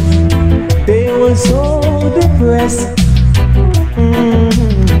west. They were so depressed.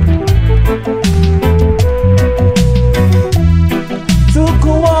 Took a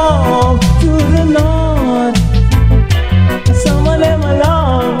walk to the north. Some of them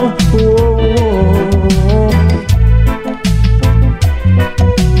alone.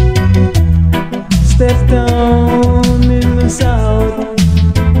 Step down in the south.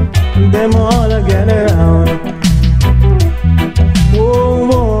 Them all get around. Whoa,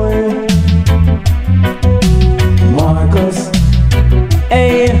 boy. Marcus,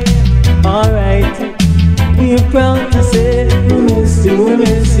 hey, alright. We're proud to say we miss you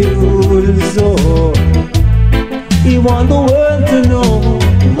so. We want the world to know,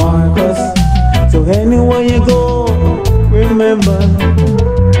 Marcus. So anywhere you go, remember,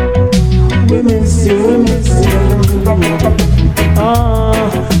 we miss you,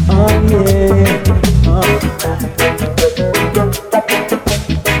 yeah.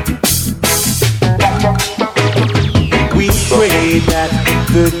 We pray that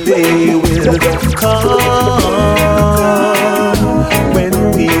the day will come when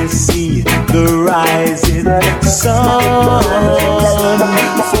we see the rising sun.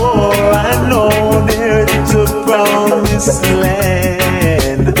 For I know there's a promised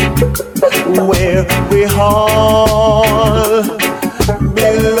land where we all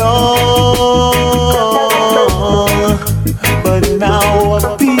belong. But now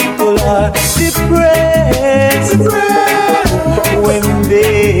our people are depressed when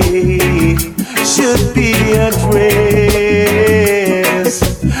they should be at rest.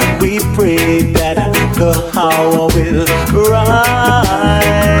 We pray that the hour will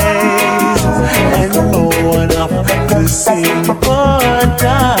rise and no one of the sympathize.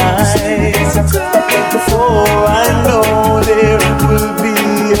 For I know there will be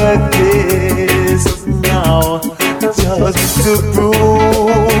a test now just to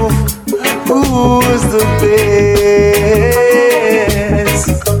prove who's the best.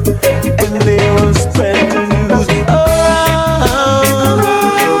 And they will spread the news around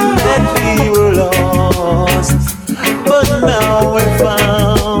that we were lost, but now we're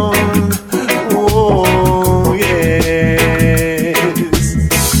found. Oh yes.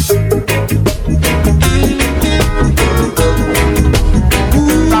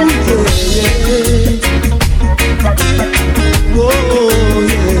 Ooh, yeah. Oh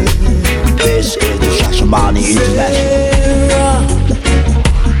yeah. This is the Shashamane International.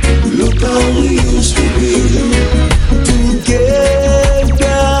 Look how we used to be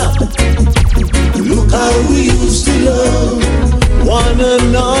together. Look how we used to love one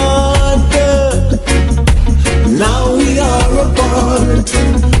another. Now we are apart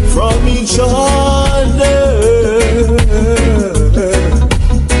from each other.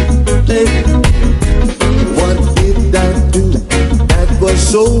 Hey, what did that do? That was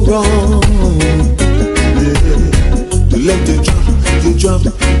so wrong. Yeah. To let you drop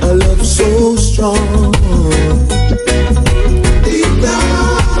a love so strong. Deep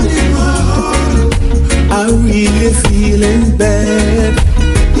down in my heart, I'm really feeling bad.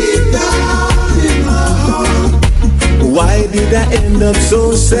 Deep down in my heart, why did I end up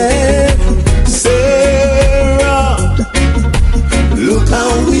so sad? Sarah, look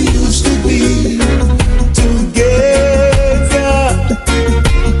how we used to be together.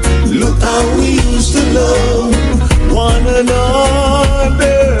 Look how we used to love one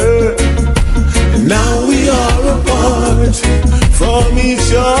another. And now we are apart from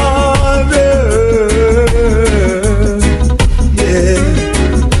each other. Yeah,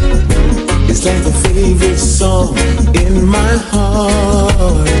 it's like a favorite song in my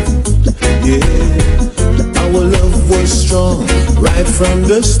heart. Yeah, our love was strong right from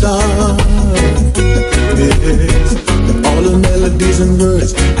the start. Yes, all the melodies and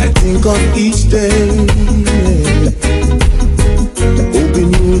words I think of each day. Hoping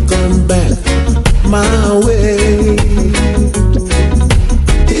you will come back my way.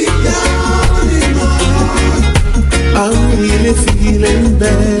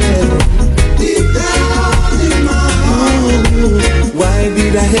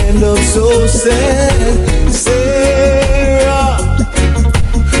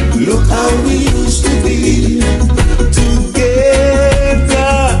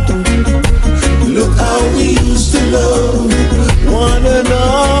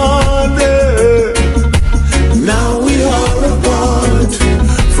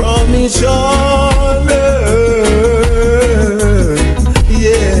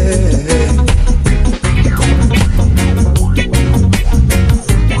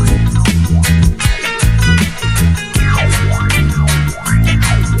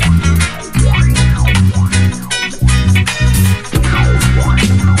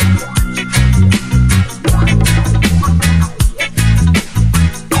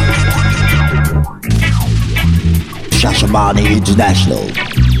 Shashamane International.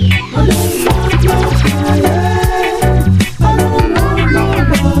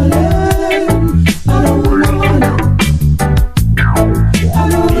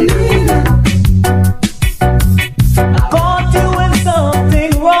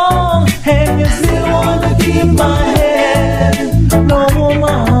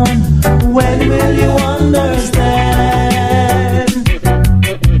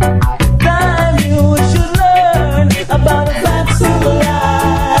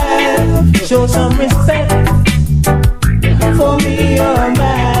 Show some respect for me, your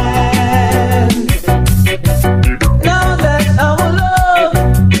man. Now that our love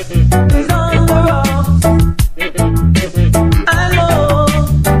is on the rocks, I know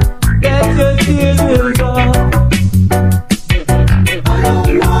that your tears will drop. I don't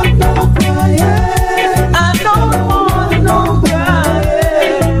want no crying. I don't want no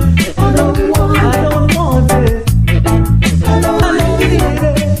crying. I don't want it. I don't need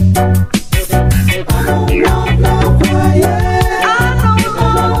it.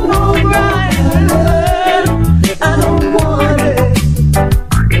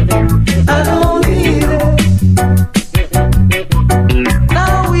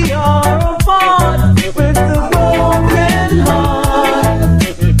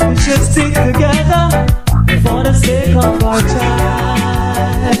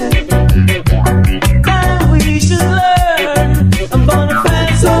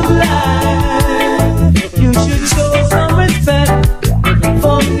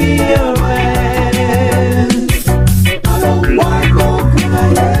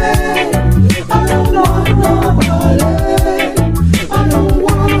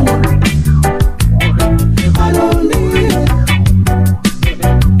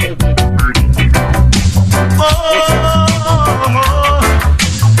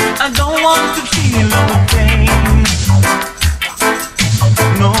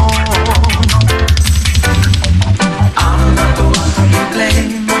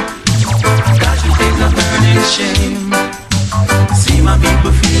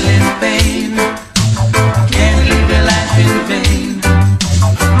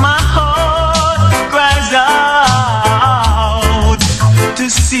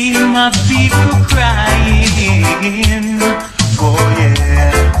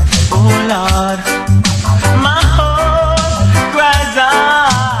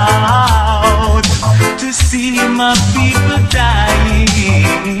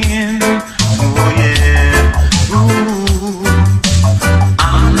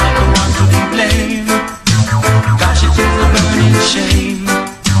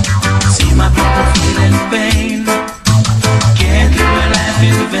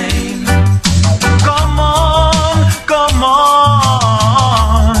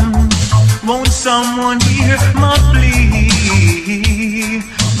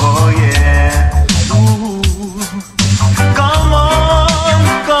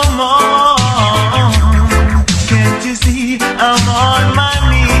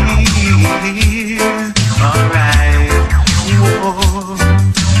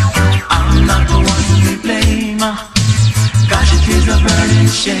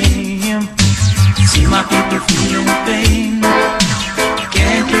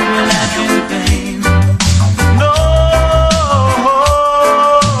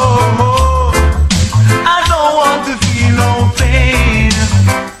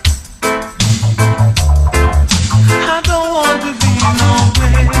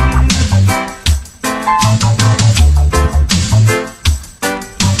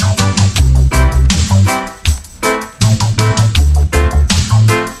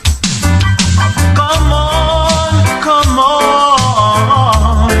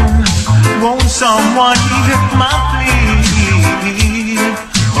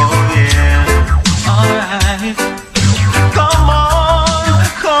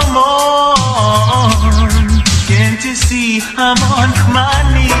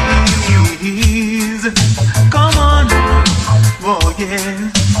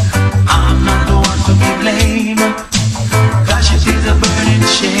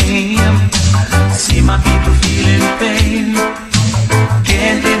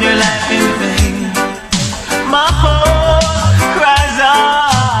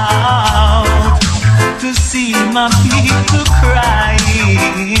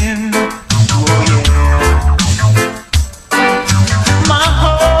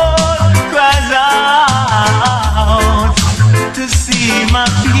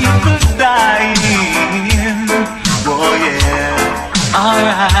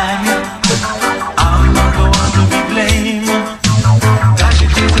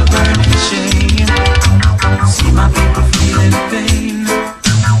 See my people feel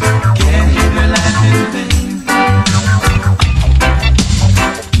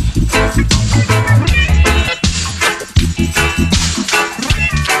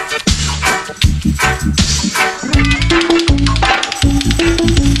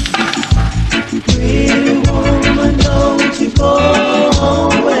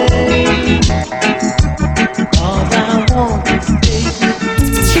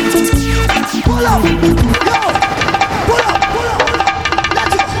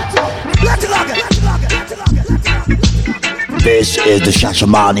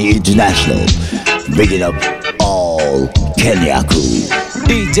Shashamane International. Bigging up all Kinarky.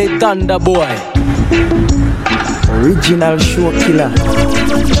 DJ Thunderbwoy. Original show killer.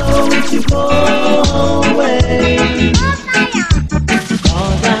 Don't you go away.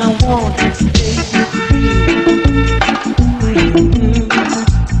 All I want is take you free.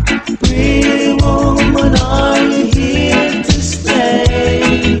 Pretty woman, are you here to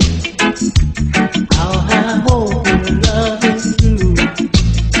stay? How I hope your love is true.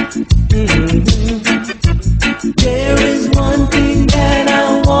 There is one thing that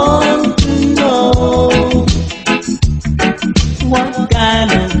I want to know. What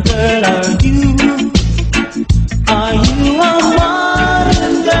kind of girl are you? Are you a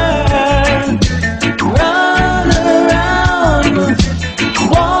modern girl? Run around,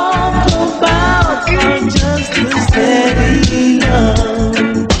 walk about, or just a steady love?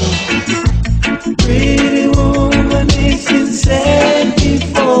 Pretty woman, it's been said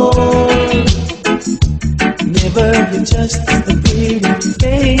before. Never been just a pretty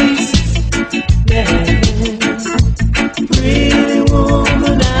face. Yeah. Pretty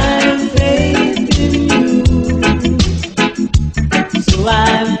woman, I have faith in you. So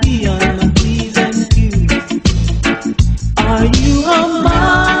I'll be on my P's and Q's. Are you a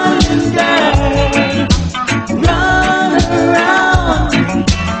modern girl? Run around,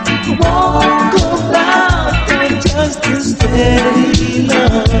 walk about, or just a steady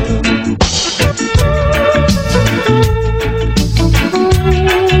love?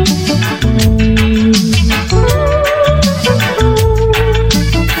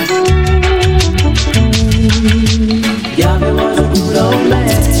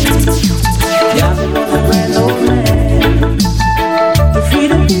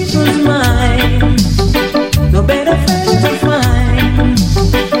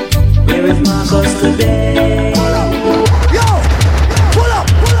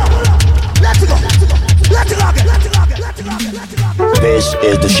 This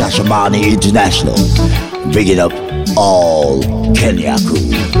is the Shashamane International. Bigging up all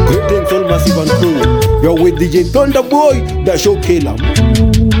Kinarky. Greetings all massive and crew. You're with DJ Thunderbwoy, the show killer.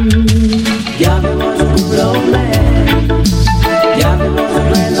 Garvey was a good old man. Garvey was a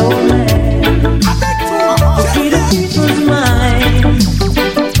grand old man. To free the people's mind.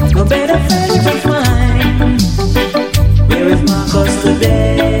 No better friend to find. Where is Marcus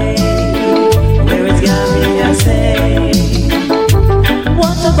today? Where is Garvey, I say?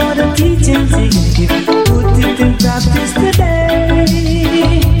 What about the teachings he gave? Put it in practice today.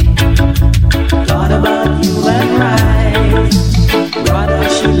 Thought about you and right. Brother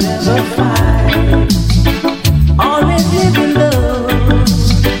should never fight. Always live in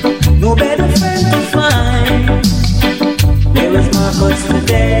love. No better friend to find. Where is Marcus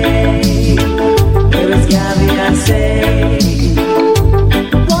today? Where is Garvey, I say?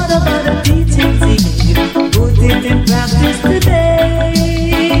 What about the teachings he gave? Put it in practice today.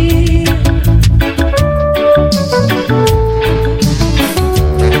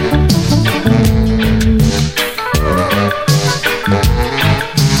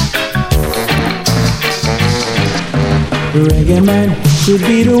 Reggae man should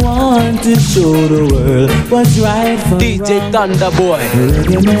be the one to show the world what's right from DJ wrong. Thunderbwoy.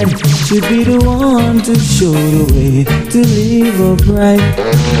 Reggae man should be the one to show the way to live upright,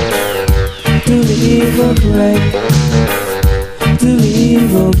 to live upright, to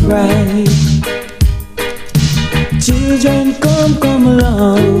live upright. Children, come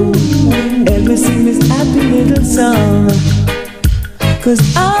along, help me sing this happy little song. 'Cause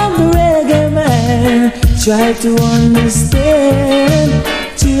I'm the reggae man. Try to understand.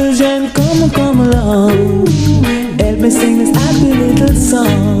 Children, come along. Help me sing this happy little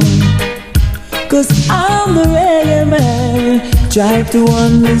song. 'Cause I'm the reggae man. Try to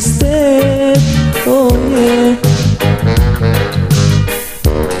understand. Oh yeah.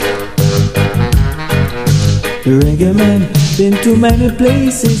 The reggae man been to many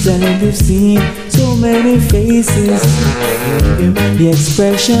places and they've seen so many faces. The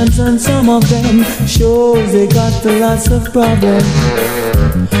expressions on some of them shows they got lots of problems.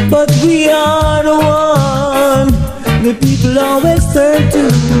 But we are the one the people always turn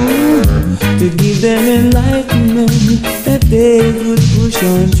to give them enlightenment that they could push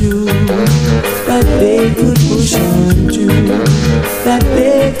on through, that they could push on through, that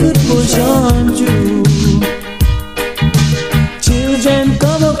they could push on through. Children,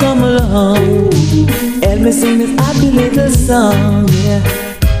 come along, help me sing this happy little song, yeah.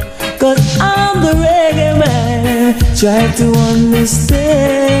 'Cause I'm the reggae man, try to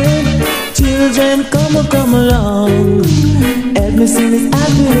understand. Children, come along, help me sing this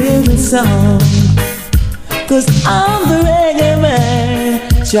happy little song. 'Cause I'm the reggae man,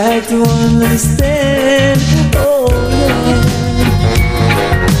 try to understand. Oh yeah.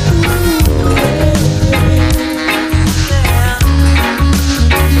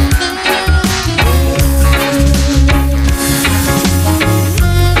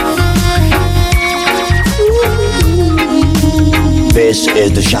 This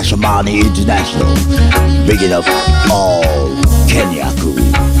is the Shashamane International, bigging up all Kenya crew.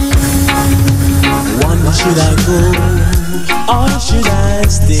 One, should I go or should I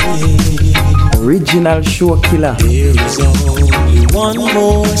stay? Original show killer. There is only one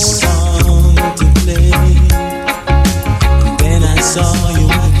more song to play. And then I saw you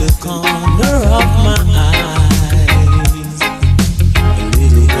at the corner of my eyes. A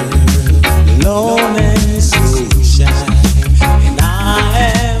little girl, alone and so shy.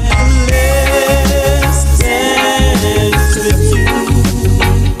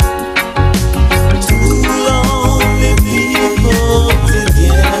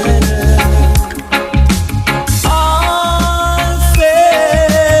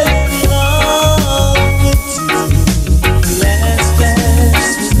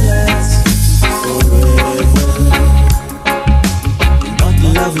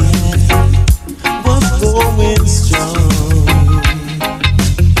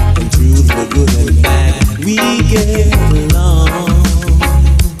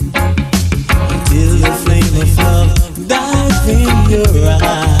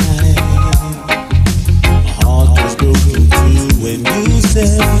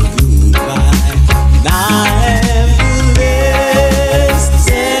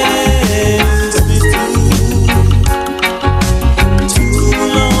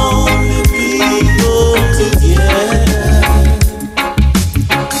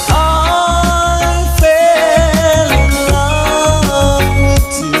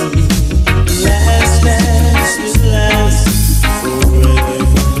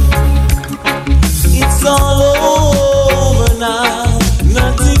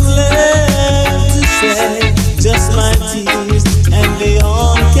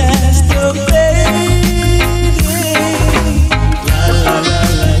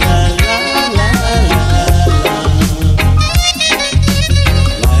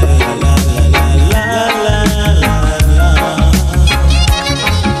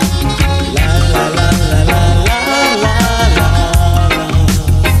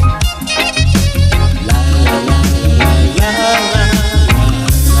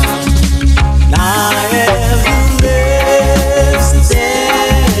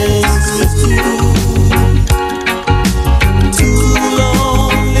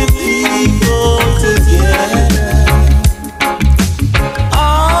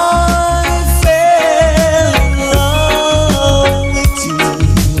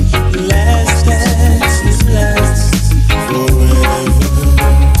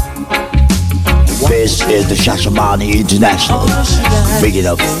 Shashamane International, bigging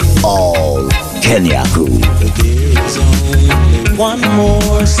up all Kenya crew. There is only one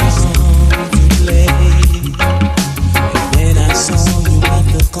more song